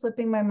names are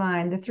slipping my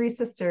mind. The three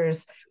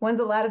sisters. One's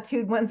a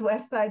Latitude, one's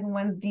West Side, and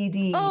one's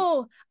DD.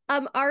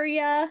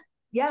 Aria.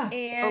 Yeah.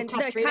 And the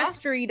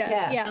Castrita.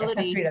 Yeah.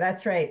 Castrita,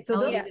 that's right. So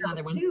those are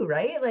another one too,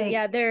 right? Like,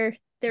 yeah, they're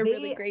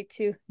really great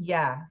too.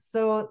 Yeah.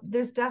 So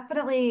there's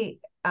definitely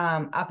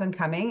up and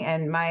coming,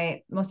 and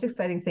my most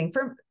exciting thing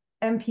for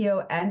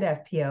MPO and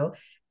FPO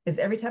is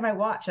every time I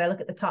watch, I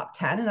look at the top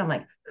 10 and I'm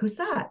like, who's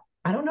that?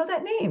 I don't know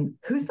that name.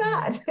 Who's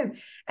that?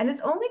 And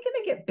it's only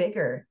going to get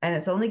bigger and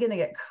it's only going to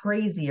get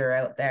crazier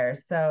out there.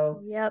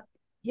 So Yep.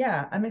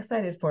 yeah, I'm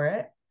excited for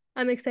it.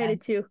 I'm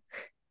excited too.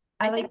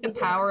 I like think the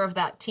power of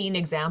that teen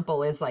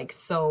example is like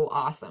so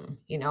awesome,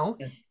 you know,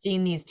 Yes.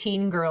 seeing these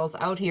teen girls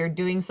out here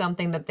doing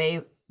something that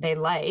they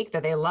like,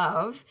 that they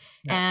love,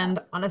 Yeah. and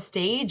on a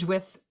stage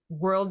with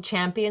world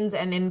champions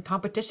and in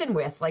competition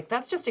with, like,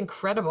 that's just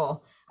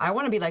incredible. I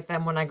want to be like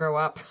them when I grow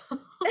up.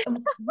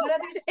 What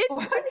other It's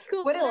sport? pretty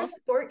cool. What other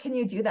sport can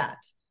you do that?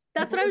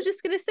 That's what I was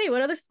just gonna say.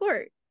 What other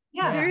sport?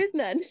 Yeah. There is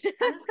none. I'm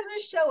just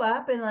gonna show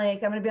up and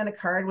like I'm gonna be on a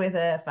card with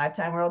a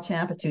 5-time world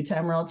champ, a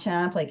 2-time world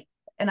champ, like,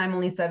 and I'm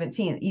only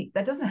 17.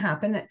 That doesn't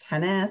happen at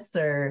tennis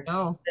or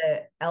No.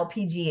 the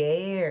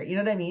LPGA or you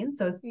know what I mean?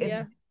 So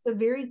Yeah. it's a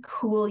very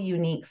cool,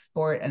 unique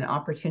sport and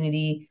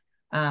opportunity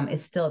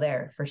is still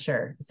there for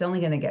sure. It's only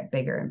gonna get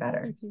bigger and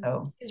better. Mhm.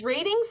 So Is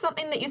rating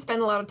something that you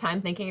spend a lot of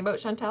time thinking about,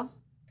 Chantel?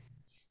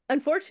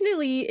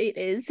 Unfortunately, it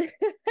is.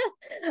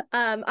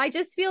 I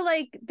just feel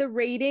like the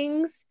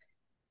ratings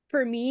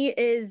for me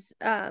is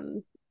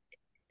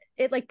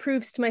it like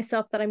proves to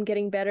myself that I'm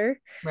getting better.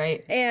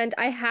 Right. And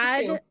I Me had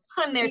too.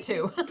 I'm there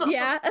too.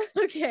 yeah,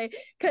 okay.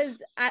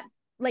 Because at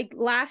like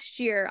last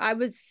year, I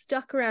was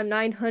stuck around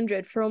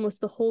 900 for almost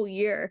the whole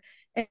year.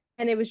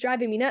 And it was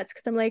driving me nuts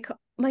because I'm like,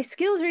 my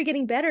skills are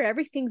getting better.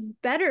 Everything's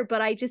better,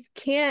 but I just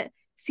can't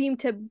seem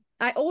to.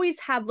 I always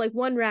have like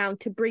one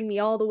round to bring me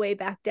all the way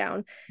back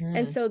down.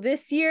 And so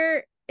this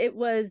year, it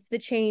was the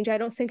change. I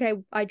don't think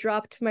I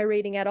dropped my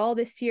rating at all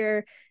this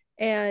year.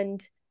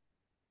 And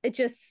it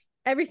just,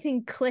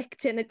 everything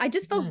clicked. And I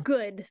just felt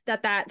good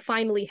that that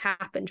finally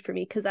happened for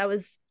me because I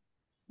was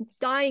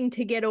dying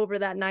to get over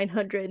that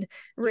 900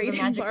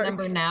 rating magic mark.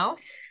 number now?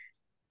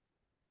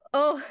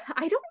 Oh,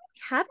 I don't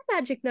have a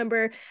magic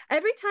number.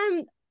 Every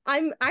time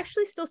I'm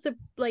actually still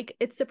like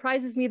it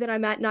surprises me that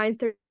I'm at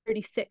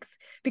 936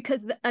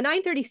 because a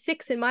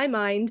 936 in my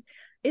mind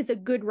is a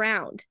good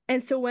round.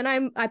 And so when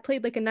I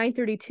played like a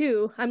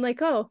 932, I'm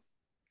like, "Oh,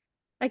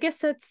 I guess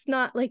that's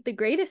not like the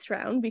greatest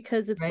round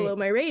because it's below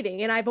my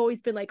rating." And I've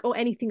always been like, "Oh,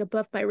 anything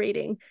above my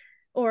rating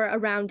or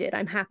around it,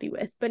 I'm happy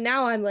with." But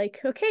now I'm like,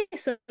 "Okay,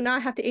 so now I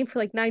have to aim for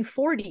like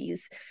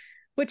 940s."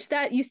 Which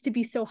that used to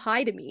be so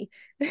high to me.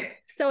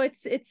 So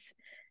it's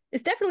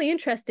definitely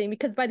interesting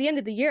because by the end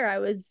of the year I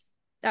was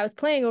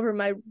playing over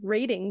my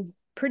rating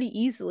pretty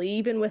easily,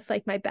 even with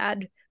like my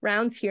bad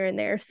rounds here and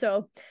there.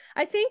 So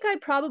I think I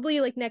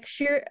probably like next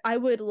year I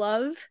would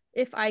love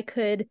if I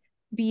could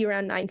be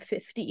around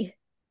 950,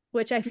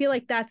 which I feel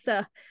like that's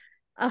a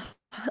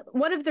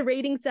one of the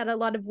ratings that a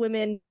lot of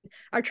women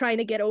are trying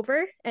to get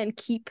over and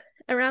keep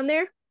around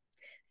there.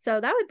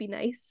 So that would be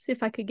nice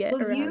if I could get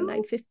around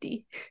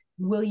 950.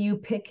 Will you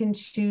pick and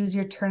choose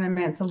your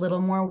tournaments a little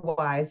more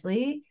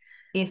wisely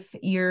if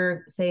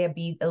you're,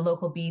 say, a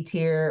local B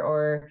tier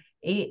or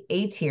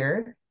A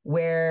tier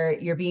where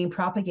you're being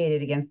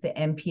propagated against the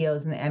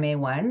MPOs and the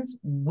MA1s?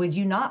 Would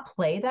you not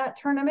play that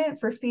tournament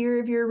for fear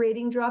of your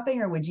rating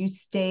dropping, or would you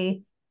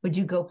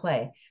go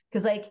play?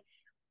 Because like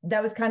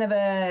that was kind of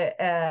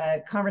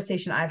a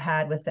conversation I've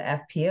had with the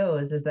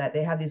FPOs, is that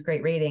they have these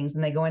great ratings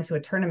and they go into a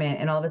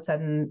tournament and all of a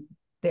sudden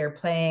they're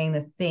playing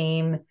the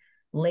same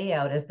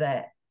layout as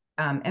the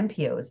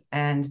MPOs,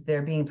 and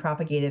they're being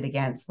propagated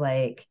against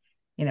like,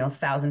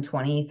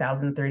 1,020,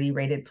 1,030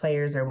 rated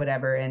players or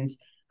whatever, and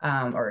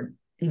or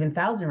even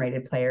 1,000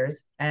 rated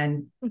players,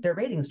 and their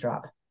ratings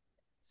drop.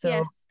 So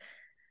yes,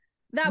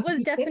 that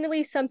was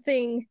definitely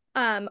something.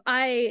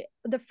 The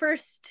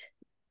first,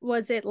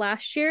 was it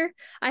last year?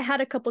 I had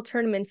a couple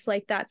tournaments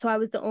like that. So I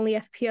was the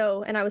only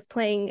FPO and I was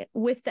playing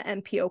with the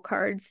MPO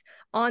cards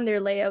on their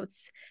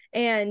layouts.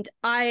 And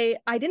I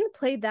didn't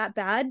play that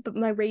bad, but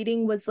my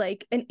rating was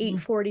like an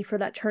 840 for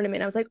that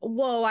tournament. I was like,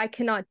 whoa, I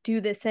cannot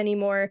do this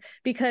anymore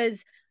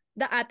because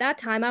at that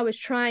time I was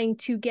trying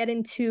to get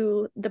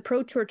into the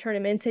Pro Tour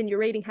tournaments and your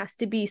rating has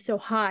to be so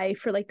high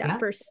for like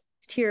that first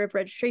tier of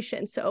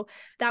registration. So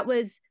that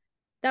was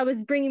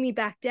bringing me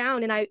back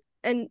down.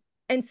 And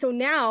so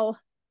now,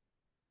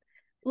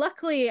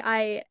 luckily,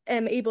 I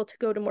am able to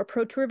go to more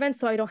Pro Tour events,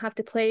 so I don't have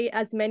to play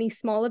as many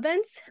small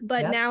events.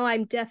 But now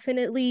I'm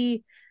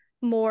definitely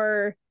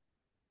more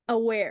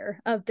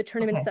aware of the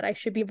tournaments that I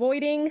should be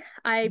avoiding.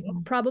 I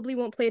probably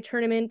won't play a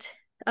tournament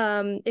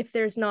if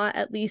there's not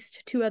at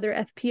least 2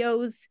 other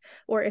FPOs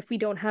or if we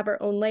don't have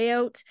our own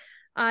layout.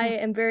 I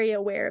am very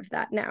aware of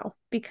that now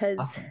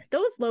because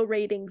those low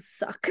ratings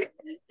suck.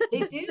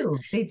 They do.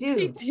 They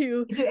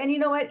do. And you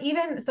know what?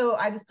 Even so,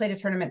 I just played a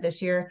tournament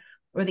this year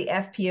where the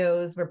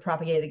FPOs were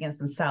propagated against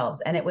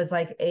themselves. And it was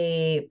like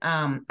a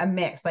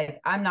mix. Like,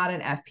 I'm not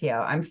an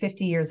FPO. I'm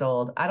 50 years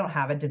old. I don't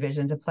have a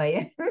division to play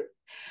in,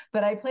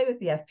 but I play with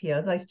the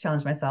FPOs. I like to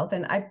challenge myself,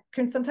 and I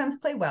can sometimes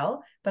play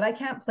well, but I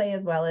can't play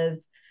as well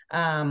as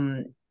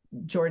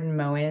Jordan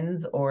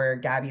Mowens or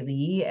Gabby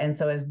Lee. And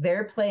so as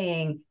they're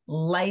playing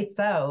lights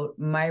out,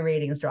 my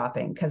rating's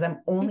dropping because I'm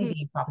only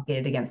being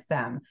propagated against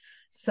them.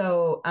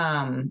 So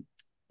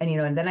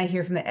and then I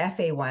hear from the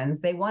FA ones,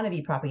 they want to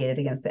be propagated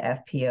against the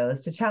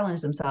FPOs to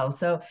challenge themselves.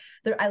 So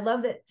I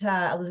love that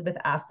Elizabeth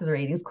asked the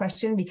ratings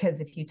question, because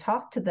if you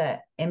talk to the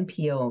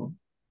MPO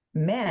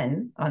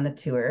men on the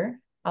tour,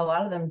 a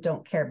lot of them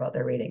don't care about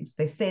their ratings.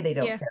 They say they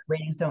don't care.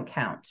 Ratings don't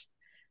count.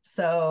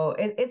 So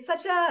it's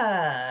such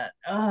I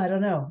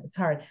don't know. It's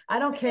hard. I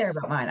don't care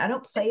about mine. I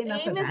don't play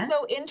enough events. This game is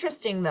so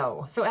interesting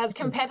though. So as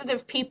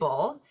competitive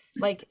people,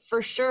 like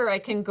for sure I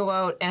can go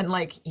out and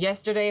like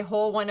yesterday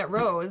hole 1 at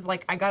Rose,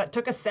 like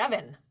took a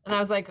 7 and I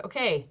was like,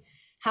 okay,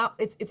 how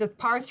it's a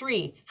par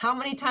 3. How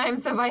many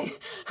times have I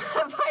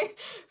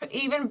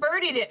even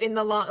birdied it in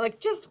the long,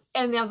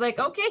 and I was like,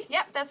 okay,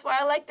 yep, that's why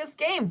I like this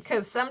game,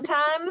 because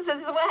sometimes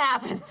this is what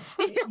happens.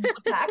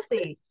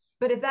 Exactly.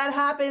 But if that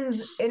happens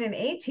in an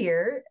A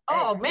tier,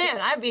 oh man,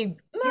 I'd be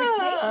you're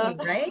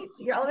tanking, right?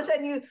 You're all of a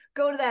sudden you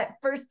go to that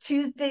first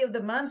Tuesday of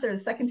the month or the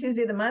second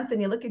Tuesday of the month, and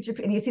you look at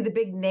and you see the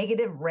big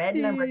negative red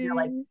number, and you're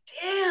like,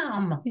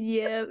 damn.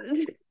 Yeah.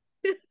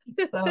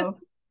 So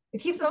it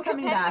keeps us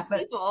coming back. But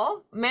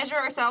people measure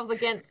ourselves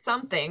against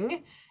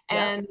something,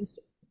 and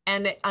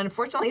it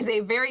unfortunately is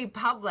a very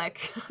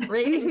public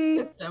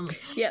rating system.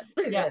 Yep.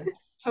 Yeah,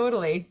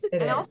 totally.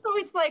 It is. Also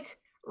it's like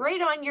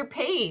right on your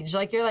page,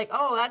 like you're like,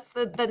 oh,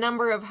 that's the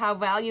number of how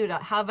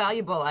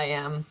valuable I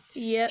am.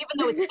 Yeah.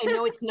 Even though I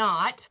know it's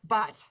not,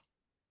 but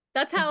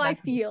that's how I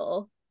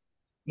feel.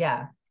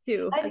 Yeah.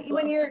 Too. And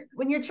when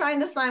you're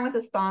trying to sign with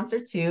a sponsor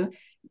too,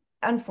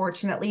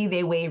 unfortunately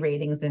they weigh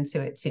ratings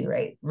into it too,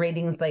 right?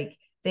 Ratings, like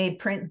they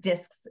print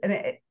discs,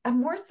 and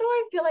more so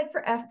I feel like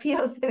for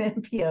FPOs than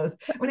MPOs.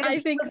 When I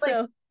think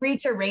so.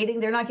 Reach a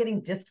rating, they're not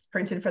getting discs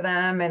printed for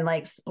them and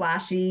like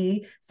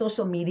splashy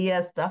social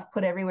media stuff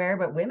put everywhere,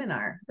 but women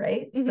are,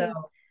 right? Mm-hmm. So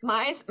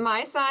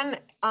my son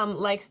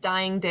likes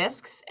dyeing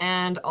discs,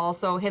 and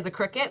also has a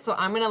Cricut, so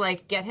I'm gonna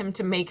get him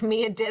to make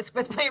me a disc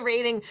with my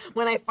rating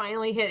when I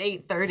finally hit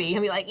 830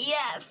 and be like,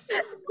 yes,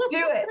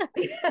 do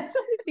it.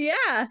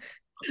 Yeah,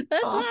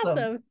 that's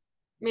awesome.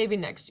 Maybe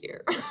next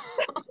year.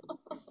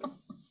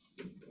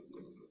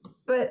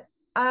 But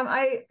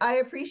I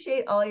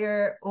appreciate all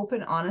your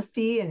open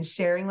honesty and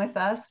sharing with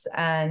us.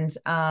 And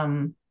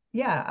I'm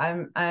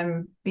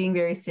being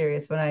very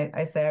serious when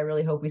I say I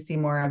really hope we see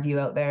more of you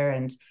out there,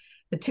 and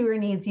the tour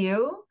needs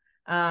you.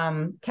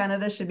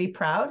 Canada should be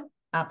proud.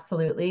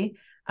 Absolutely.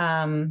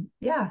 You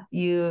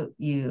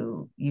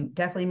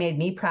definitely made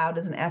me proud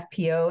as an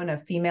FPO and a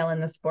female in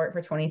the sport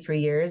for 23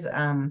 years.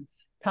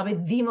 Probably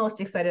the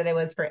most excited I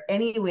was for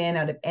any win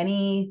out of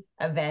any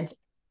event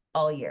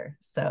all year.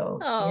 So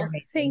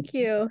thank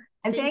you.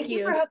 And thank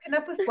you for hooking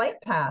up with Flight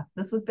Pass.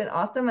 This has been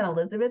awesome. And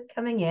Elizabeth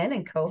coming in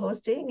and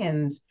co-hosting.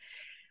 And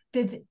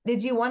did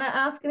you want to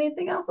ask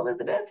anything else,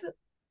 Elizabeth?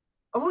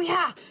 Oh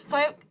yeah. So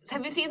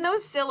have you seen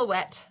those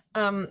silhouette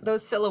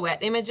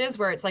images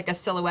where it's like a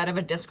silhouette of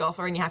a disc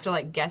golfer and you have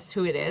to guess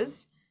who it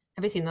is?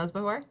 Have you seen those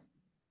before?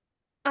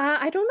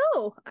 I don't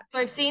know. So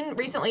I've seen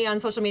recently on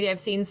social media, I've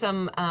seen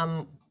some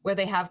where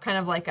they have kind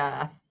of like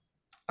a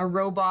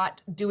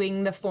robot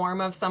doing the form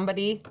of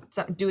somebody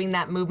doing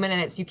that movement,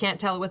 and you can't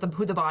tell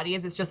who the body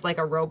is. It's just like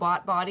a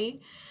robot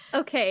body.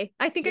 Okay,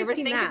 I think I've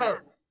seen that. About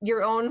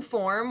your own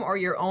form or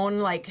your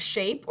own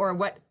shape, or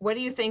what do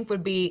you think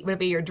would it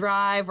be your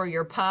drive or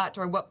your putt,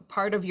 or what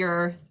part of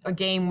your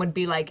game would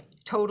be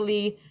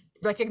totally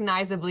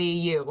recognizably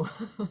you?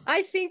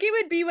 I think it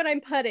would be when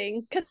I'm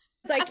putting, because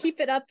I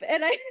keep it up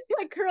and I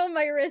curl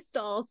my wrist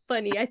all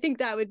funny. I think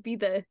that would be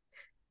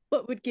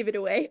what would give it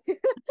away.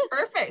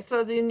 Perfect. So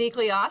it's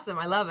uniquely awesome.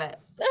 I love it.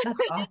 That's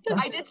awesome.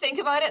 I did think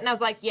about it, and I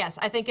was like, yes,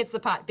 I think it's the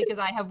putt, because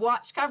I have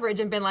watched coverage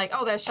and been like,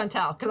 oh, there's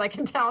Chantel, because I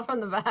can tell from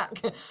the back.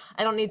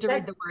 I don't need to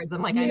read the words.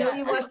 I'm like, I know.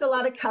 You watched a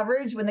lot of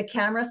coverage when the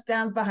camera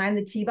stands behind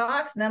the tee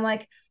box, and I'm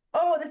like,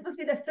 oh, this must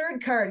be the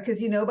third card, because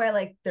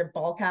by their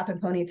ball cap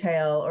and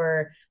ponytail,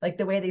 or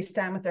the way they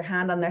stand with their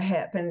hand on their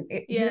hip, and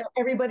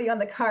everybody on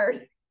the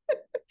card.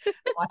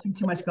 Watching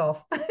too much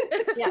golf.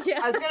 Yeah,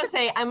 I was gonna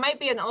say I might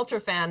be an ultra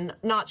fan,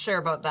 not sure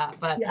about that,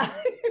 but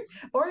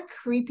or a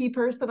creepy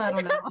person, I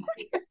don't know.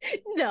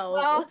 No.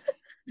 Well,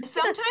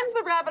 sometimes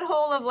the rabbit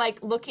hole of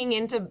looking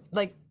into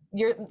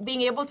you're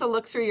being able to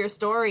look through your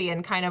story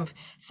and kind of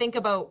think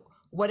about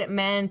what it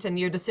meant and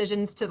your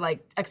decisions to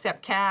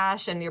accept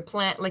cash and your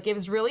plan. It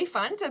was really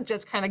fun to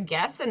just kind of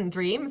guess and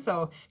dream.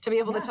 So to be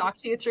able to talk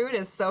to you through it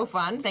is so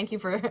fun. Thank you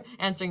for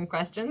answering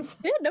questions.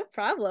 Yeah, no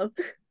problem.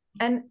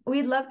 And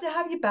we'd love to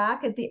have you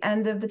back at the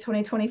end of the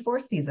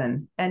 2024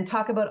 season and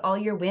talk about all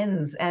your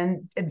wins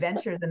and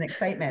adventures and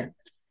excitement.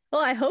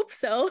 Well, I hope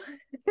so.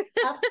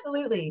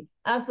 Absolutely.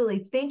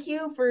 Absolutely. Thank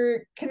you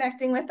for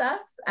connecting with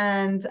us.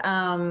 And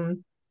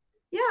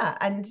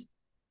and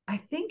I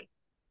think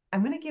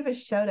I'm going to give a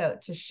shout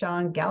out to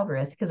Sean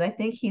Galbraith, because I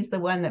think he's the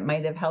one that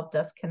might have helped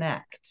us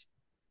connect.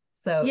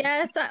 So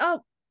yes,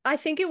 I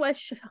think it was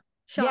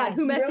Sean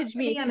who messaged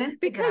me on Instagram,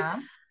 because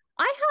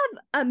I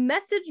have a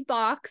message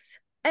box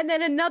and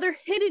then another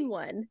hidden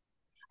one.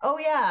 Oh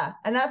yeah,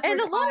 and that's where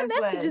a lot of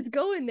messages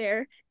go in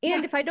there,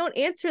 and if I don't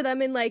answer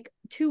them in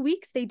 2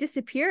 weeks, they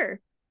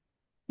disappear.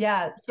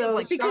 Yeah,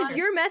 so because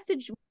your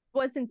message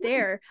wasn't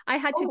there. I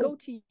had to go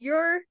to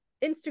your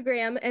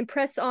Instagram and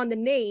press on the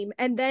name,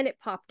 and then it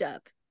popped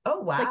up. Oh,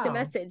 wow. Like the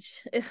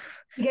message.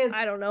 Because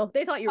I don't know.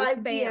 They thought you were I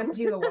spam. DM'd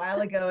you a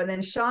while ago, and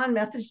then Sean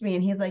messaged me,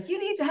 and he's like, "You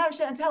need to have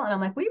Chantel." And I'm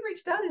like, "We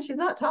reached out, and she's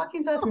not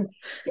talking to us." And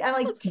I'm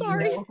like, "Do you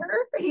know her?"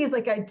 He's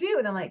like, "I do."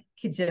 And I'm like,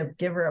 "Could you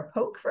give her a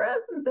poke for us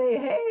and say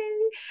hey?"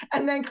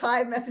 And then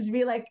Clive messaged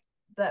me like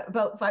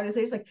about 5 days later.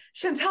 He's like,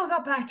 "Chantel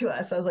got back to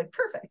us." I was like,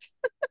 "Perfect."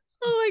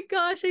 Oh my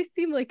gosh, I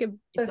seem like a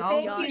So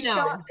thank you,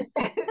 Sean.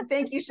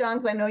 Thank you, Sean,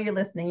 because I know you're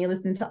listening. You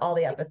listen to all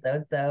the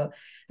episodes. So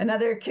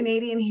another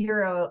Canadian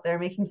hero out there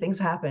making things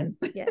happen.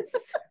 Yes.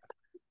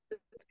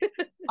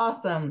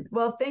 Awesome.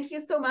 Well, thank you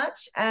so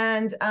much.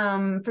 And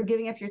for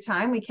giving up your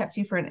time. We kept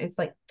you for it's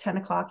like 10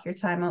 o'clock your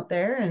time out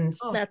there. And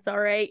that's all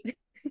right.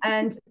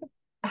 And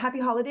happy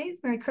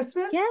holidays. Merry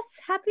Christmas. Yes,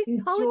 happy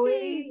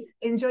holidays.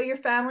 Enjoy your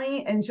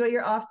family. Enjoy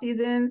your off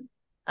season.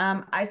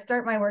 I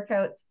start my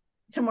workouts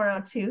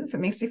tomorrow too, if it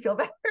makes you feel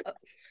better.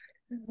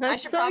 I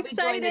should probably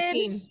join the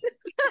team.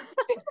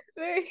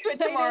 Very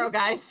excited. Tomorrow,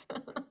 guys.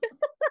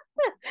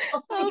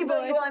 I'll think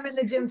about you while I'm in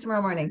the gym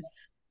tomorrow morning.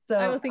 So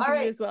I will think of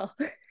you as well.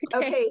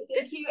 Okay,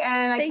 thank you.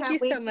 And I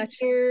can't wait to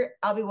hear.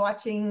 I'll be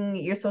watching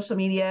your social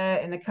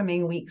media in the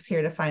coming weeks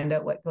here to find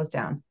out what goes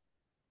down.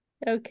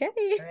 Okay.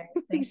 All right.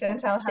 Thanks,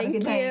 Chantel. Have a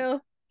good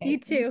night. Thank you. You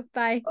too.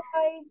 Bye.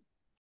 Bye.